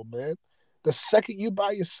people, man. The second you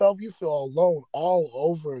by yourself, you feel alone all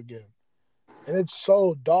over again. And it's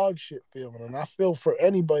so dog shit feeling. And I feel for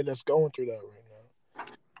anybody that's going through that right now.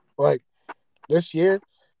 Like this year,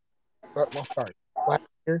 well, sorry,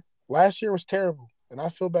 last year was terrible. And I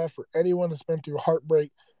feel bad for anyone that's been through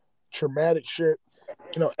heartbreak, traumatic shit,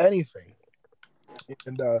 anything.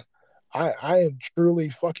 And I am truly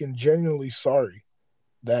fucking genuinely sorry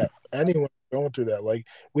that anyone going through that. Like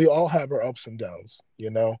we all have our ups and downs.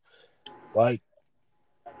 Like,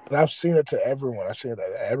 and I've seen it to everyone. I've seen it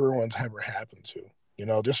that everyone's ever happened to.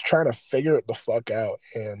 Just trying to figure it the fuck out,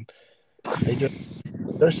 and they just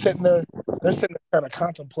they're sitting there, trying to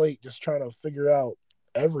contemplate, just trying to figure out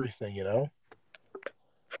everything.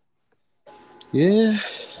 Yeah.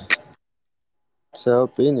 That's how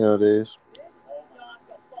it be nowadays.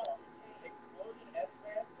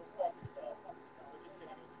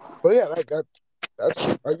 But yeah,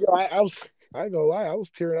 that's I was I ain't gonna lie, I was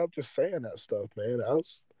tearing up just saying that stuff, man. I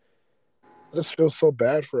just feel so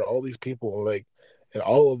bad for all these people, like, and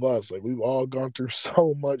all of us. Like, we've all gone through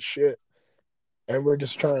so much shit, and we're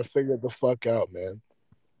just trying to figure the fuck out, man.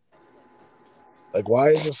 Like, why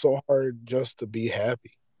is it so hard just to be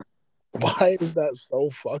happy? Why is that so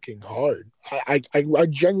fucking hard? I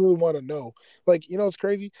genuinely want to know. Like, it's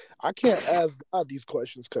crazy. I can't ask God these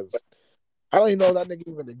questions because I don't even know that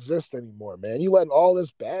nigga even exists anymore, man. You letting all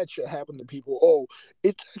this bad shit happen to people. Oh,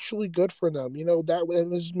 it's actually good for them. That it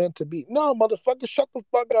was meant to be. No, motherfucker, shut the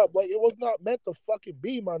fuck up. Like, it was not meant to fucking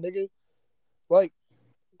be, my nigga. Like,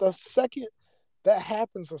 the second that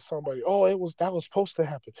happens to somebody, oh, that was supposed to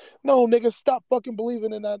happen. No, nigga, stop fucking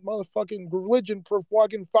believing in that motherfucking religion for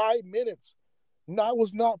fucking 5 minutes. That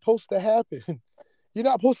was not supposed to happen. You're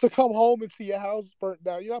not supposed to come home and see your house burnt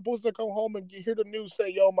down. You're not supposed to come home and hear the news say,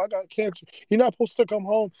 yo, I got cancer. You're not supposed to come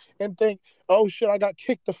home and think, oh shit, I got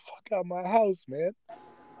kicked the fuck out of my house, man.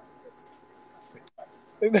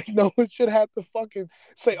 No one should have to fucking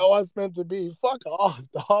say, oh, it's meant to be. Fuck off,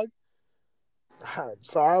 dog.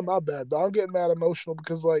 Sorry, my bad, dog. I'm getting mad emotional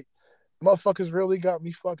because, like, motherfuckers really got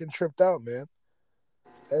me fucking tripped out, man.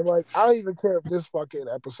 And, like, I don't even care if this fucking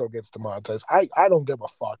episode gets demonetized. I don't give a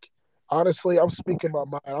fuck. Honestly, I'm speaking my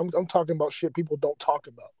mind. I'm talking about shit people don't talk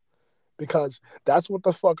about. Because that's what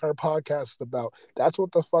the fuck our podcast is about. That's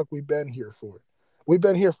what the fuck we've been here for. We've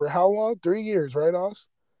been here for how long? 3 years, right, Oz?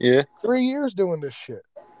 Yeah. 3 years doing this shit.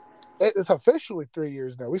 It's officially 3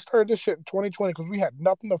 years now. We started this shit in 2020 because we had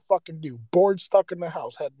nothing to fucking do. Bored, stuck in the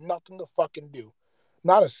house, had nothing to fucking do.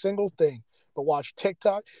 Not a single thing but watch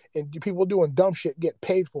TikTok and people doing dumb shit get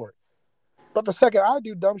paid for it. But the second I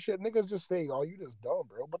do dumb shit, niggas just say, "Oh, you just dumb,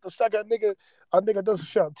 bro." But the second a nigga does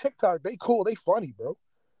shit on TikTok, they cool, they funny, bro.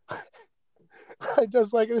 Right?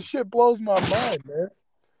 Just like this shit blows my mind, man.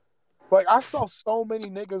 Like I saw so many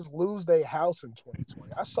niggas lose their house in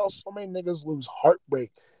 2020. I saw so many niggas lose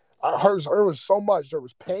heartbreak. I heard there was so much. There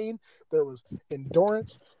was pain. There was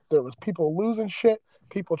endurance. There was people losing shit.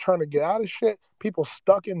 People trying to get out of shit. People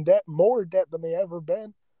stuck in debt, more debt than they ever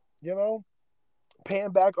been.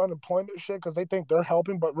 Paying back unemployment shit because they think they're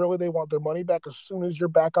helping, but really they want their money back as soon as you're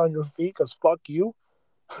back on your feet. Because fuck you.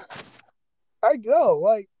 I go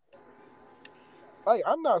like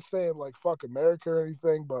I'm not saying like fuck America or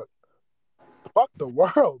anything, but fuck the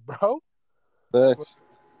world, bro. Facts.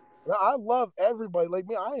 I love everybody. Like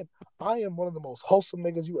me, I am one of the most wholesome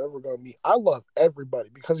niggas you ever gonna meet. I love everybody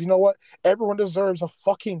because you know what? Everyone deserves a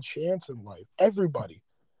fucking chance in life. Everybody.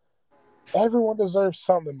 Everyone deserves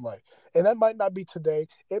something in life. And that might not be today.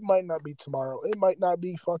 It might not be tomorrow. It might not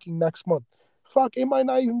be fucking next month. Fuck, it might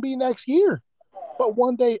not even be next year. But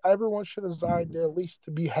one day everyone should decide at least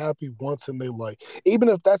to be happy once in their life. Even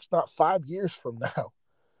if that's not 5 years from now. You know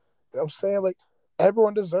what I'm saying? Like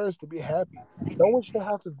everyone deserves to be happy. No one should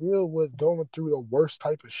have to deal with going through the worst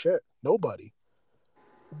type of shit. Nobody.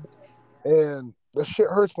 And the shit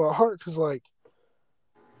hurts my heart because like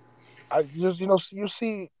I just you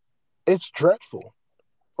see it's dreadful.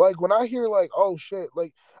 Like when I hear like, oh shit,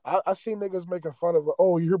 like I see niggas making fun of like,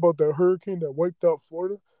 oh, you hear about that hurricane that wiped out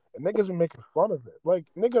Florida? And niggas be making fun of it. Like,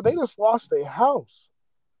 nigga, they just lost their house.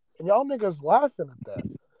 And y'all niggas laughing at that.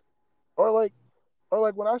 Or like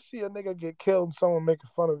when I see a nigga get killed and someone making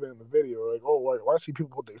fun of it in the video, like, oh, why I see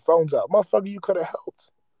people put their phones out? Motherfucker, you could have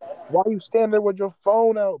helped. Why you stand there with your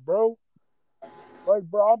phone out, bro? Like,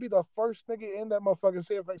 bro, I'll be the first nigga in that motherfucker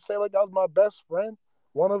say if I say like that was my best friend,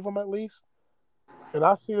 one of them at least. And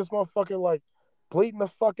I see this motherfucker like bleeding the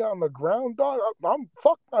fuck out on the ground, dog. I'm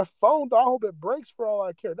fuck my phone, dog. I hope it breaks for all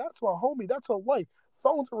I care. That's my homie. That's a life.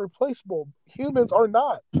 Phones are replaceable. Humans are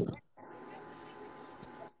not.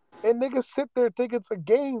 And niggas sit there think it's a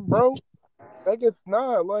game, bro. Like it's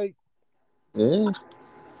not. Yeah.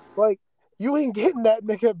 Like you ain't getting that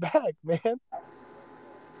nigga back, man.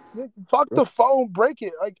 Fuck the phone, break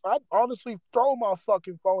it. Like I'd honestly throw my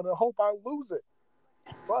fucking phone and hope I lose it.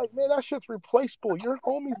 Like, man, that shit's replaceable. Your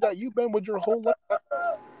homies that you've been with your whole life,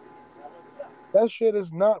 that shit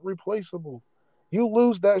is not replaceable. You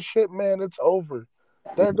lose that shit, man, it's over.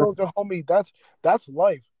 There goes your homie. That's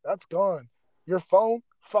life. That's gone. Your phone,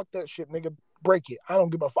 fuck that shit, nigga. Break it. I don't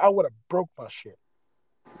give a fuck. I would have broke my shit.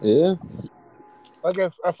 Yeah. Like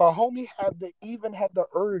if a homie had the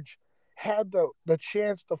urge, had the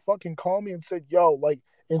chance to fucking call me and said, yo, like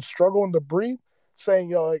in struggling to breathe, saying,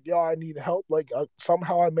 yo, like, yo, I need help. Like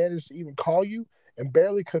somehow I managed to even call you and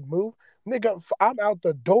barely could move. Nigga, I'm out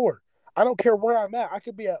the door. I don't care where I'm at. I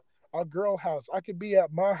could be at a girl house. I could be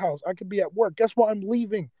at my house. I could be at work. Guess what? I'm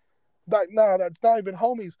leaving. Like, nah, that's not even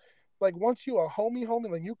homies. Like once you a homie,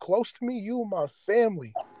 like you close to me, you my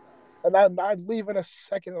family. And I'd leave in a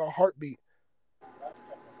second in a heartbeat.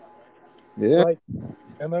 Yeah. Like,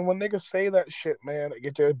 and then when niggas say that shit, man,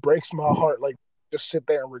 it breaks my heart. Like, just sit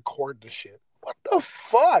there and record the shit. What the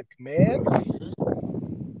fuck, man?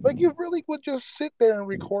 Like, you really would just sit there and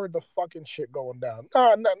record the fucking shit going down.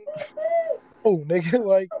 Nah, nah. Oh, nigga,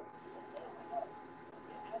 like,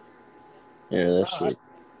 Yeah, that nah, shit.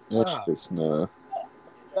 That's nah, just nah.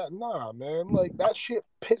 nah, man. Like, that shit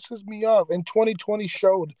pisses me off. And 2020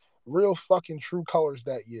 showed real fucking true colors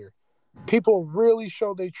that year. People really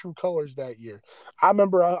showed their true colors that year. I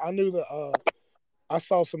remember I knew that I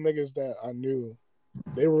saw some niggas that I knew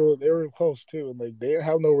they were close too, and like they didn't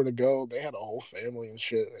have nowhere to go. They had a whole family and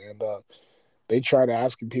shit, and they tried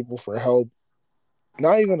asking people for help.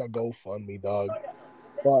 Not even a GoFundMe, dog.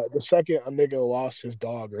 But the second a nigga lost his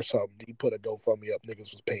dog or something, he put a GoFundMe up.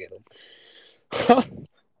 Niggas was paying him.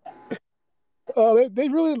 Oh, they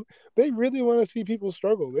really want to see people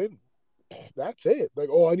struggle. That's it. Like,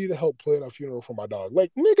 oh, I need to help plan a funeral for my dog.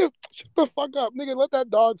 Like, nigga, shut the fuck up, nigga. Let that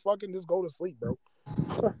dog fucking just go to sleep, bro.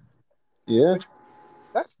 Yeah. Like,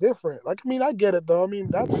 that's different. Like, I mean, I get it though. I mean,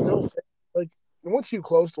 that's still like once you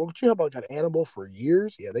have like an animal for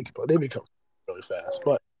years, yeah, they become really fast.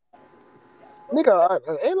 But nigga,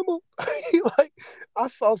 an animal, like I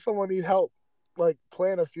saw someone need help, like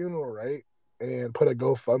plan a funeral, right, and put a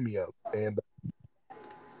GoFundMe up, and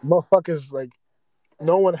motherfuckers like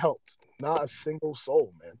no one helped, not a single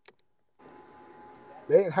soul, man.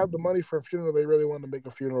 They didn't have the money for a funeral. They really wanted to make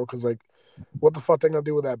a funeral because like, what the fuck they gonna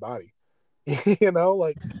do with that body?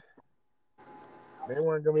 Like they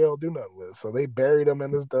weren't gonna be able to do nothing with it. So they buried them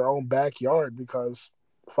in their own backyard because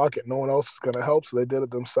fuck it, no one else is gonna help. So they did it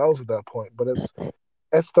themselves at that point. But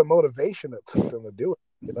it's the motivation that took them to do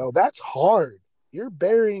it. That's hard. You're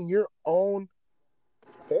burying your own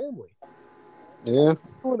family. Yeah.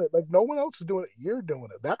 Doing it like no one else is doing it. You're doing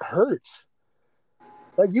it. That hurts.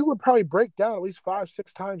 Like you would probably break down at least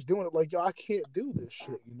 5-6 times doing it. Like yo, I can't do this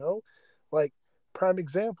shit. Like prime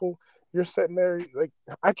example, you're sitting there like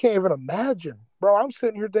I can't even imagine, bro. I'm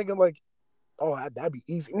sitting here thinking like, oh, that'd be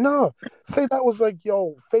easy. No, say that was like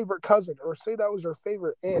your favorite cousin, or say that was your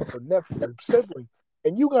favorite aunt or nephew or sibling,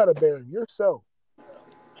 and you gotta bury him yourself.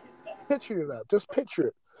 Picture that. Just picture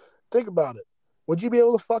it. Think about it. Would you be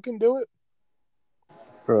able to fucking do it?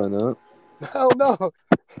 Probably not. Hell no.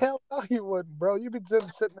 Hell no, you wouldn't, bro. You'd be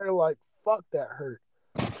just sitting there like, fuck, that hurt.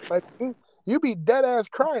 Like, you'd be dead ass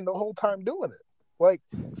crying the whole time doing it. Like,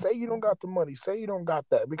 say you don't got the money, say you don't got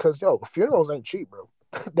that, because yo, funerals ain't cheap, bro.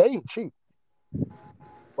 They ain't cheap.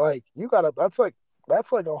 Like, you gotta. That's like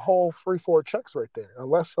a whole 3-4 checks right there,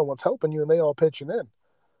 unless someone's helping you and they all pitching in.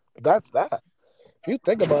 That's that. If you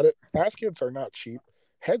think about it, caskets are not cheap.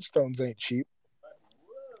 Headstones ain't cheap.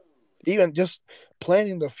 Even just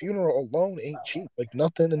planning the funeral alone ain't cheap. Like,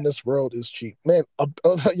 nothing in this world is cheap, man.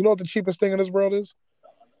 You know what the cheapest thing in this world is?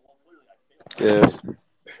 Yeah.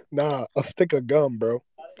 Nah, a stick of gum, bro.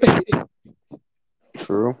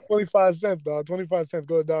 True. 25 cents, dog. 25 cents.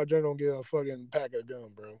 Go to Dollar General and get a fucking pack of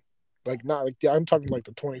gum, bro. Like, not like, I'm talking like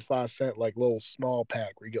the 25-cent, like, little small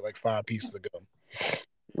pack where you get like 5 pieces of gum.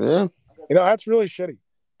 Yeah. You know, that's really shitty.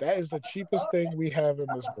 That is the cheapest thing we have in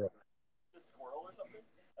this world.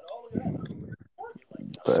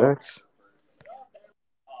 Facts.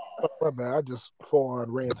 My bad. I just full on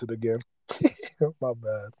ranted again. My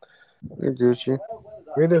bad. You're Gucci.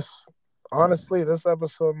 We just, honestly, this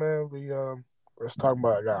episode, man, we're just talking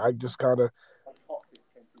about. I just kind of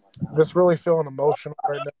just really feeling emotional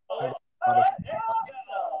right now.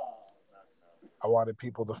 I wanted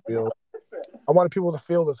people to feel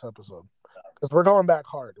this episode because we're going back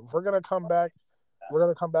hard. If we're gonna come back, we're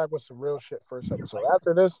gonna come back with some real shit first episode.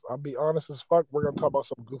 After this, I'll be honest as fuck. We're gonna talk about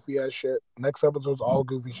some goofy ass shit. Next episode's all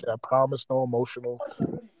goofy shit. I promise, no emotional.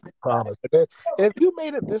 Promise. And if you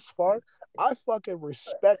made it this far, I fucking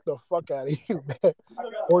respect the fuck out of you, man.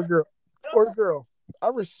 Or girl. I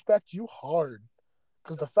respect you hard.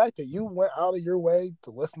 Because the fact that you went out of your way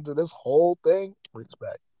to listen to this whole thing,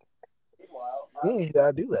 respect. You ain't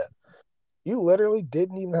gotta do that. You literally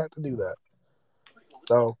didn't even have to do that.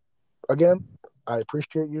 So, again, I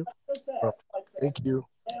appreciate you. Thank you.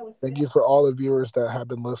 Thank you for all the viewers that have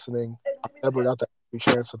been listening. I never had the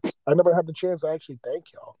chance to actually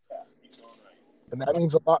thank y'all. And that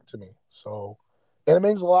means a lot to me. So, and it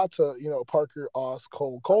means a lot to, Parker, Oz,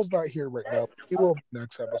 Cole. Cole's not here right now. He will be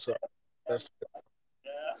next episode.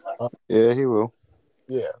 Yeah, he will.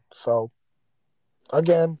 Yeah. So,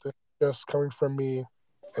 again, this is just coming from me,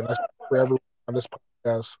 and that's for everyone on this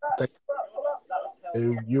podcast. Thank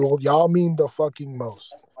you. Y'all mean the fucking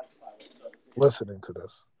most listening to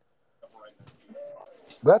this.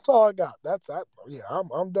 That's all I got. That's that. Yeah,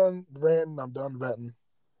 I'm done ranting. I'm done venting.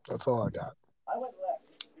 That's all I got.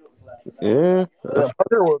 Yeah.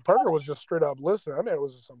 Parker was just straight up listening. I mean, it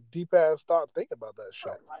was some deep ass thought thinking about that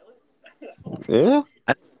shit. Yeah.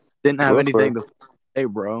 I didn't have anything to say,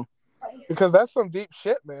 bro. Because that's some deep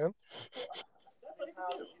shit, man.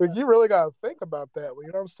 Like, you really gotta think about that. You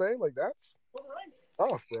know what I'm saying? Like, that's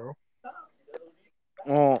tough, bro.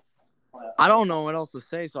 Well, I don't know what else to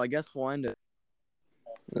say, so I guess we'll end it.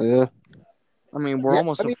 Yeah. I mean, we're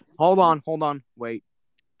almost. Hold on. Wait.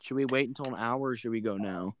 Should we wait until an hour, or should we go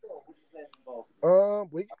now?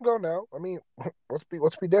 We can go now. I mean, let's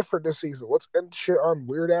be different this season. Let's end shit on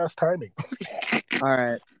weird ass timing.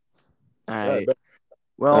 All right.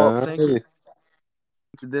 Well, thank you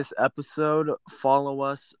to this episode. Follow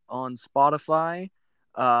us on Spotify.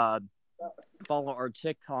 Follow our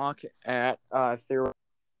TikTok at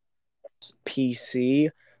PC.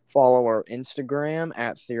 Follow our Instagram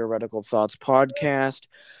at Theoretical Thoughts Podcast.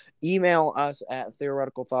 Email us at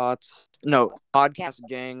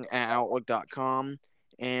podcastgang@outlook.com.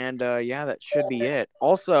 And that should be it.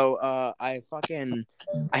 Also, I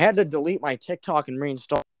had to delete my TikTok and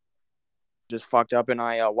reinstall. Just fucked up, and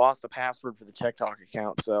I lost the password for the TikTok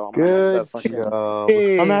account. So I'm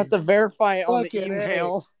gonna have to verify it on the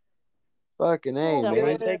email. Fucking A, man. It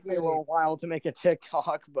might take me a little while to make a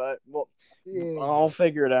TikTok, but I'll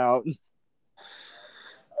figure it out.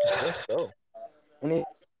 Let's go. Any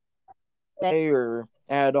or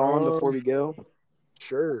add on before we go?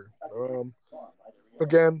 Sure.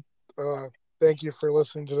 Again, thank you for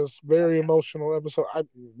listening to this very emotional episode.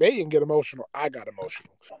 They didn't get emotional. I got emotional.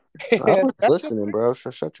 I was listening, bro.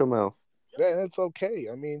 Shut your mouth. Yeah, it's okay.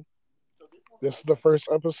 I mean, this is the first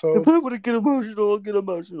episode. If I would get emotional, I'll get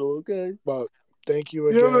emotional, okay? But thank you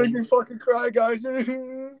again. You're making me fucking cry, guys.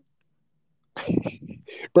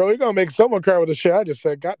 Bro, you're gonna make someone cry with the shit I just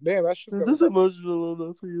said. God damn, that's just. Is this emotional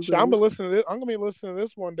enough for you? I'm gonna listen to this. I'm gonna be listening to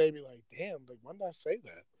this one day. And be like, damn, like when did I say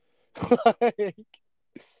that?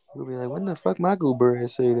 We'll be like, when the fuck my goober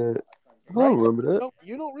ass say that? I don't remember that.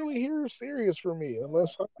 You don't really hear serious from me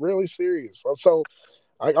unless I'm really serious. So,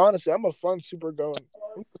 honestly, I'm a fun, super going.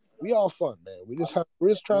 We all fun, man. We're just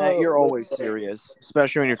trying. Matt, you're always serious,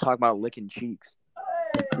 especially when you're talking about licking cheeks.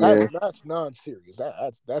 Yeah, That's non-serious.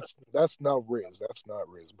 That's not Riz. That's not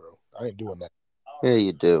Riz, bro. I ain't doing that. yeah,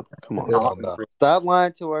 you do. Come on. Hell no. Stop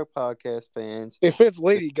lying to our podcast fans. If it's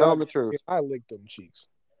Lady Just tell them Gaga, the truth. I lick them cheeks.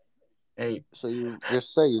 Hey, So you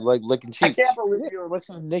just say you like licking I cheeks. can't believe you were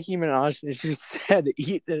listening to Nicki Minaj and she said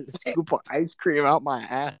eat a scoop of ice cream out my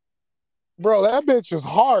ass. Bro, that bitch is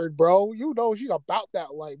hard, bro. You know she's about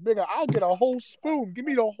that life. Nigga, I'll get a whole spoon. Give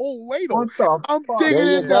me the whole ladle. What the I'm fuck? digging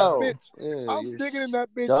There you in that go. bitch. Yeah, I'm you're digging in that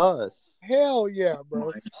bitch. sus. Hell yeah, bro.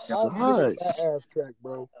 I'm digging in that Sus. ass crack,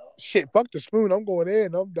 bro. Shit, fuck the spoon. I'm going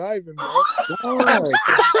in. I'm diving, bro.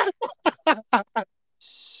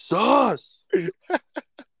 Sus.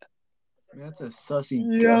 That's a sussy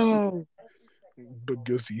gussy. Yo.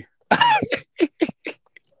 Bagussy.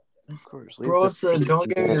 Of course. Bro said don't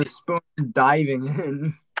give me the spoon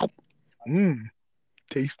diving in.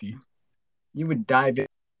 Tasty. You would dive in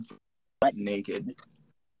butt naked.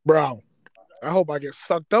 Bro, I hope I get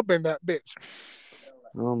sucked up in that bitch.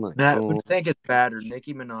 Oh my That god. would think it's better,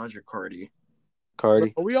 Nicki Minaj or Cardi.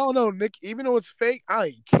 Cardi. Bro, we all know Nick, even though it's fake, I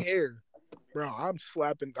ain't care. Bro, I'm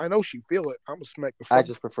slapping. I know she feel it. I'm gonna smack the fuck. I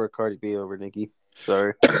just prefer Cardi B over Nicki.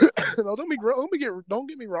 Sorry. No, don't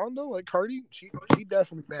get me wrong though. Like Cardi, she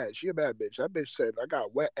definitely bad. She a bad bitch. That bitch said I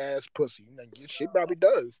got wet ass pussy. Like, she probably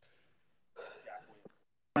does.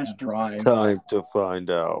 That's dry. Time to find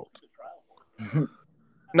out.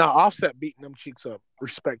 Now Offset beating them cheeks up.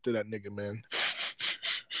 Respect to that nigga, man.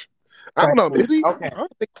 I don't know. Did he? Okay. I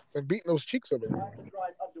don't think he's been beating those cheeks up anymore.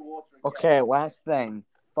 Okay, last thing.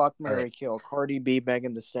 Fuck, All marry, right. kill. Cardi B,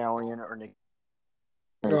 Megan Thee Stallion, or Nicki.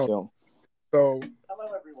 No. Kill. So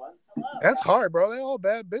that's hard, bro. They all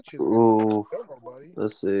bad bitches. Ooh. Kill nobody.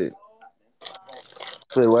 Let's see.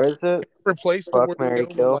 Wait, what is it? Replace the Fuck, word marry,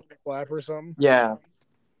 kill kill. with like slap or something. Yeah.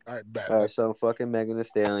 All right, bad. Alright, so I'm fucking Megan Thee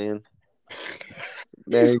Stallion.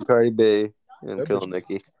 Marry Cardi B. And That kill bitch-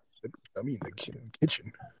 Nicki. I mean, the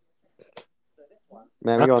kitchen.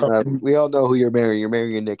 Man, we all know who you're marrying. You're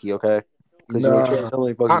marrying Nicki, okay? Because Nah. you're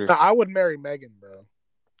only fucking her. I would marry Megan, bro.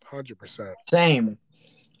 100%. Same.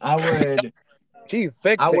 I would. She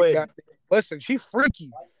thick. I thick, would- goddamn. Listen, she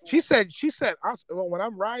freaky. She said, when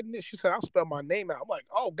I'm riding it, she said, I'll spell my name out. I'm like,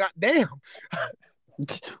 oh, goddamn.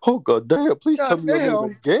 Oh god damn! Please tell me your name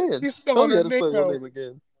Goddamn. again. She's Tell spelling me how her to spell name your out. name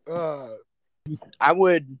again. I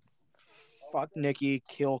would fuck Nicki,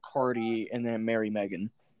 kill Cardi, and then marry Megan.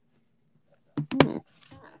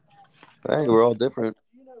 Hey, we're all different.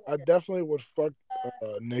 I definitely would fuck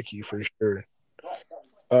Nicki for sure.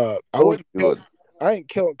 Of I course wouldn't you kill. would. I ain't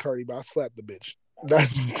killing Cardi, but I slap the bitch.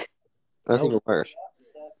 That's That's even worse.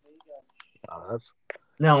 that's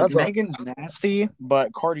No, That's a- Megan's nasty,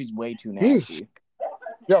 but Cardi's way too nasty.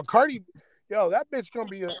 yo, Cardi, that bitch gonna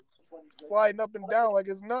be sliding up and down like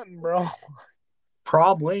it's nothing, bro.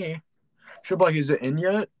 Probably. She'll be like, is it in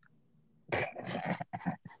yet?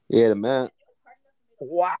 Yeah, the man.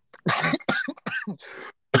 Wow.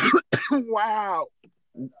 Wow.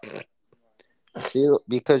 See,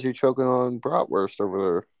 because you're choking on bratwurst over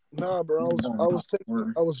there. Nah, bro. I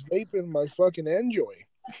was vaping my fucking Enjoy.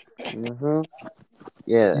 Mm-hmm.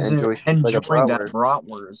 Yeah, He's enjoy enjoying like a that bratwurst.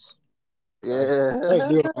 bratwurst. I ain't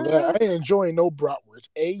doing Yeah. all that. I ain't enjoying no bratwurst.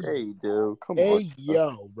 Hey, Yeah, you do. Come hey, on.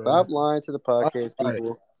 yo, bro. Stop lying to the podcast All right.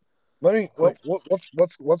 people. Let me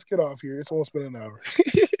let's get off here. It's almost been an hour.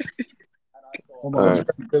 Hold All on. right. Let's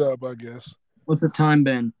wrap it up, I guess. What's the time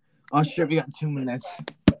been? Oh, shit, we got 2 minutes.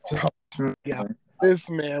 Yeah. This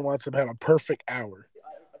man wants to have a perfect hour.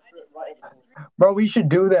 Bro, we should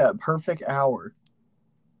do that. Perfect hour.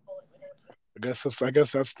 I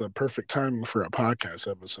guess that's the perfect timing for a podcast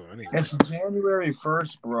episode. Anyway, It's January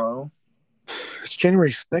 1st, bro. it's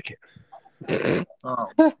January 2nd. Oh.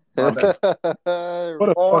 My bad. What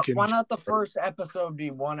a Or fucking. why not the first episode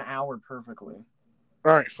be 1 hour perfectly?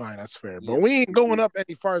 All right, fine, that's fair. But Yeah. we ain't going up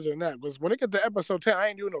any farther than that because when it gets to episode 10, I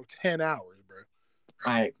ain't doing no 10 hours, bro.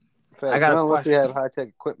 All right. Fact, I got a unless we question. have high tech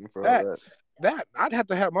equipment for all That- that. That I'd have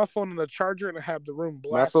to have my phone on the charger and have the room My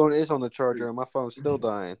blast. phone is on the charger and my phone's still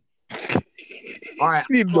dying. All right.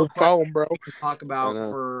 You need no phone, bro. To talk about I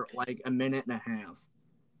know. for like a minute and a half.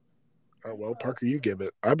 Oh well, Parker, you give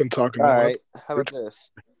it. I've been talking. All a lot. right. How about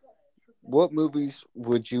this? What movies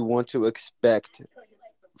would you want to expect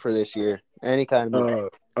for this year? Any kind of movie.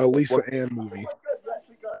 A Lisa Ann movie.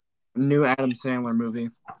 New Adam Sandler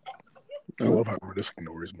movie. I love how we're just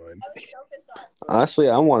ignores mine. Honestly,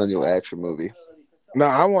 I want a new action movie. No,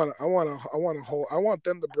 I want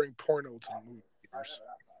them to bring porno to the movie theaters.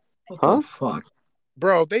 What Huh? the fuck?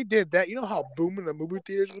 Bro, if they did that. You know how booming the movie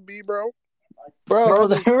theaters would be, bro? Bro,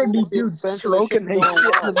 that there would be would be dudes expensive as stroking shit their going shit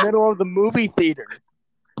in wild. the middle of the movie theater.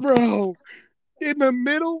 Bro, In the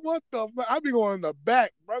middle? What the fuck? I be going in the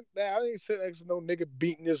back. Fuck that. I ain't sitting next to no nigga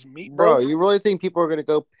beating this meat, Bro, bro. you really think people are gonna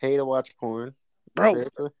go pay to watch porn? Bro,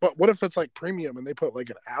 Seriously? but what if it's like premium and they put like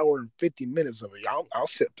an hour and 50 minutes of it? I'll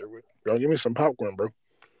sit through it. Bro, give me some popcorn, bro.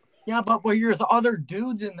 Yeah, but where there's other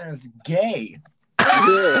dudes in there, it's gay.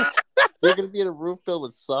 Yeah. You're gonna be in a room filled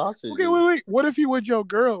with sausage. Okay, wait. What if you with your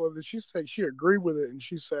girl and then she said she agreed with it and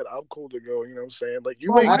she said I'm cool to go? You know what I'm saying? Like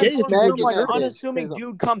you Well, ain't gay if you smacking with your like that girl. bitch. unassuming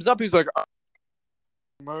dude comes up, he's like,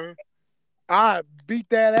 man. I beat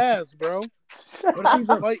that ass, bro. What if he's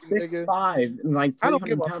like Fighting, 6'5" and like I don't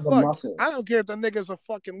give 300 a pounds of fuck. muscle? I don't care if the nigga's a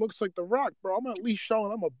fucking looks like The Rock, bro. I'm at least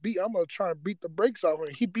showing I'm gonna try and beat the brakes off him.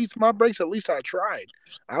 If he beats my brakes, at least I tried.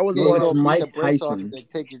 I was Yeah, Well, you it's gonna beat Mike the brakes off Tyson. and then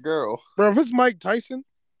take your girl. bro. If it's Mike Tyson,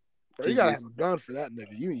 bro, you gotta GG. have a gun for that nigga.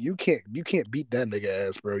 You can't beat that nigga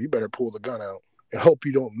ass, bro. You better pull the gun out and hope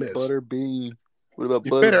you don't miss. Butterbean. What about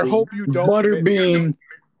You better Butterbean? hope you don't miss. Butterbean.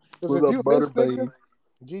 Because What if you about miss, Butterbean?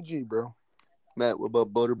 nigga, GG, bro. Matt, what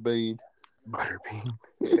about Butterbean? Butterbean.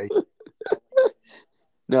 Hey.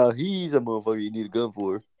 No, he's a motherfucker you need a gun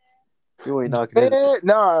for. You ain't knocking his. Man,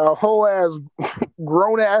 nah, whole ass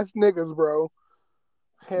grown ass niggas, bro.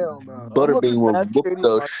 Hell no. Butterbean will whoop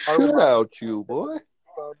the Our shit out you, boy.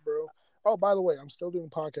 stuff, bro. Oh, by the way, I'm still doing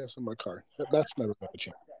podcasts in my car. That's never gonna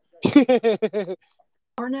change.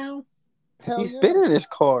 Or now? Hell He's yeah. been in his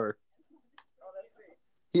car.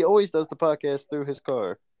 He always does the podcast through his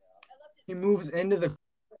car. He moves into the.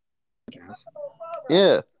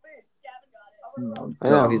 Yeah, No, I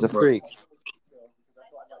know. He's a freak.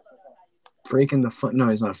 Freaking the foot. No,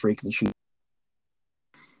 he's not a freak in the sheet.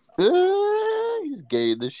 He's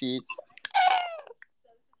gay in the sheets.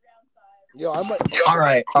 Yo, I might. All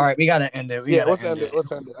right. We gotta end it. Let's end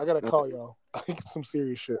it. I gotta call y'all. I think some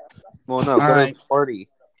serious shit. Well, no, All go right. to the party.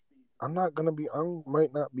 I'm not gonna be. I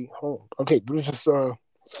might not be home. Okay, let's just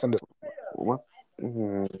let's end it. What?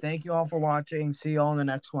 Thank you all for watching. See you all in the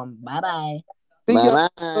next one. Bye bye. See ya.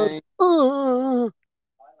 Bye bye.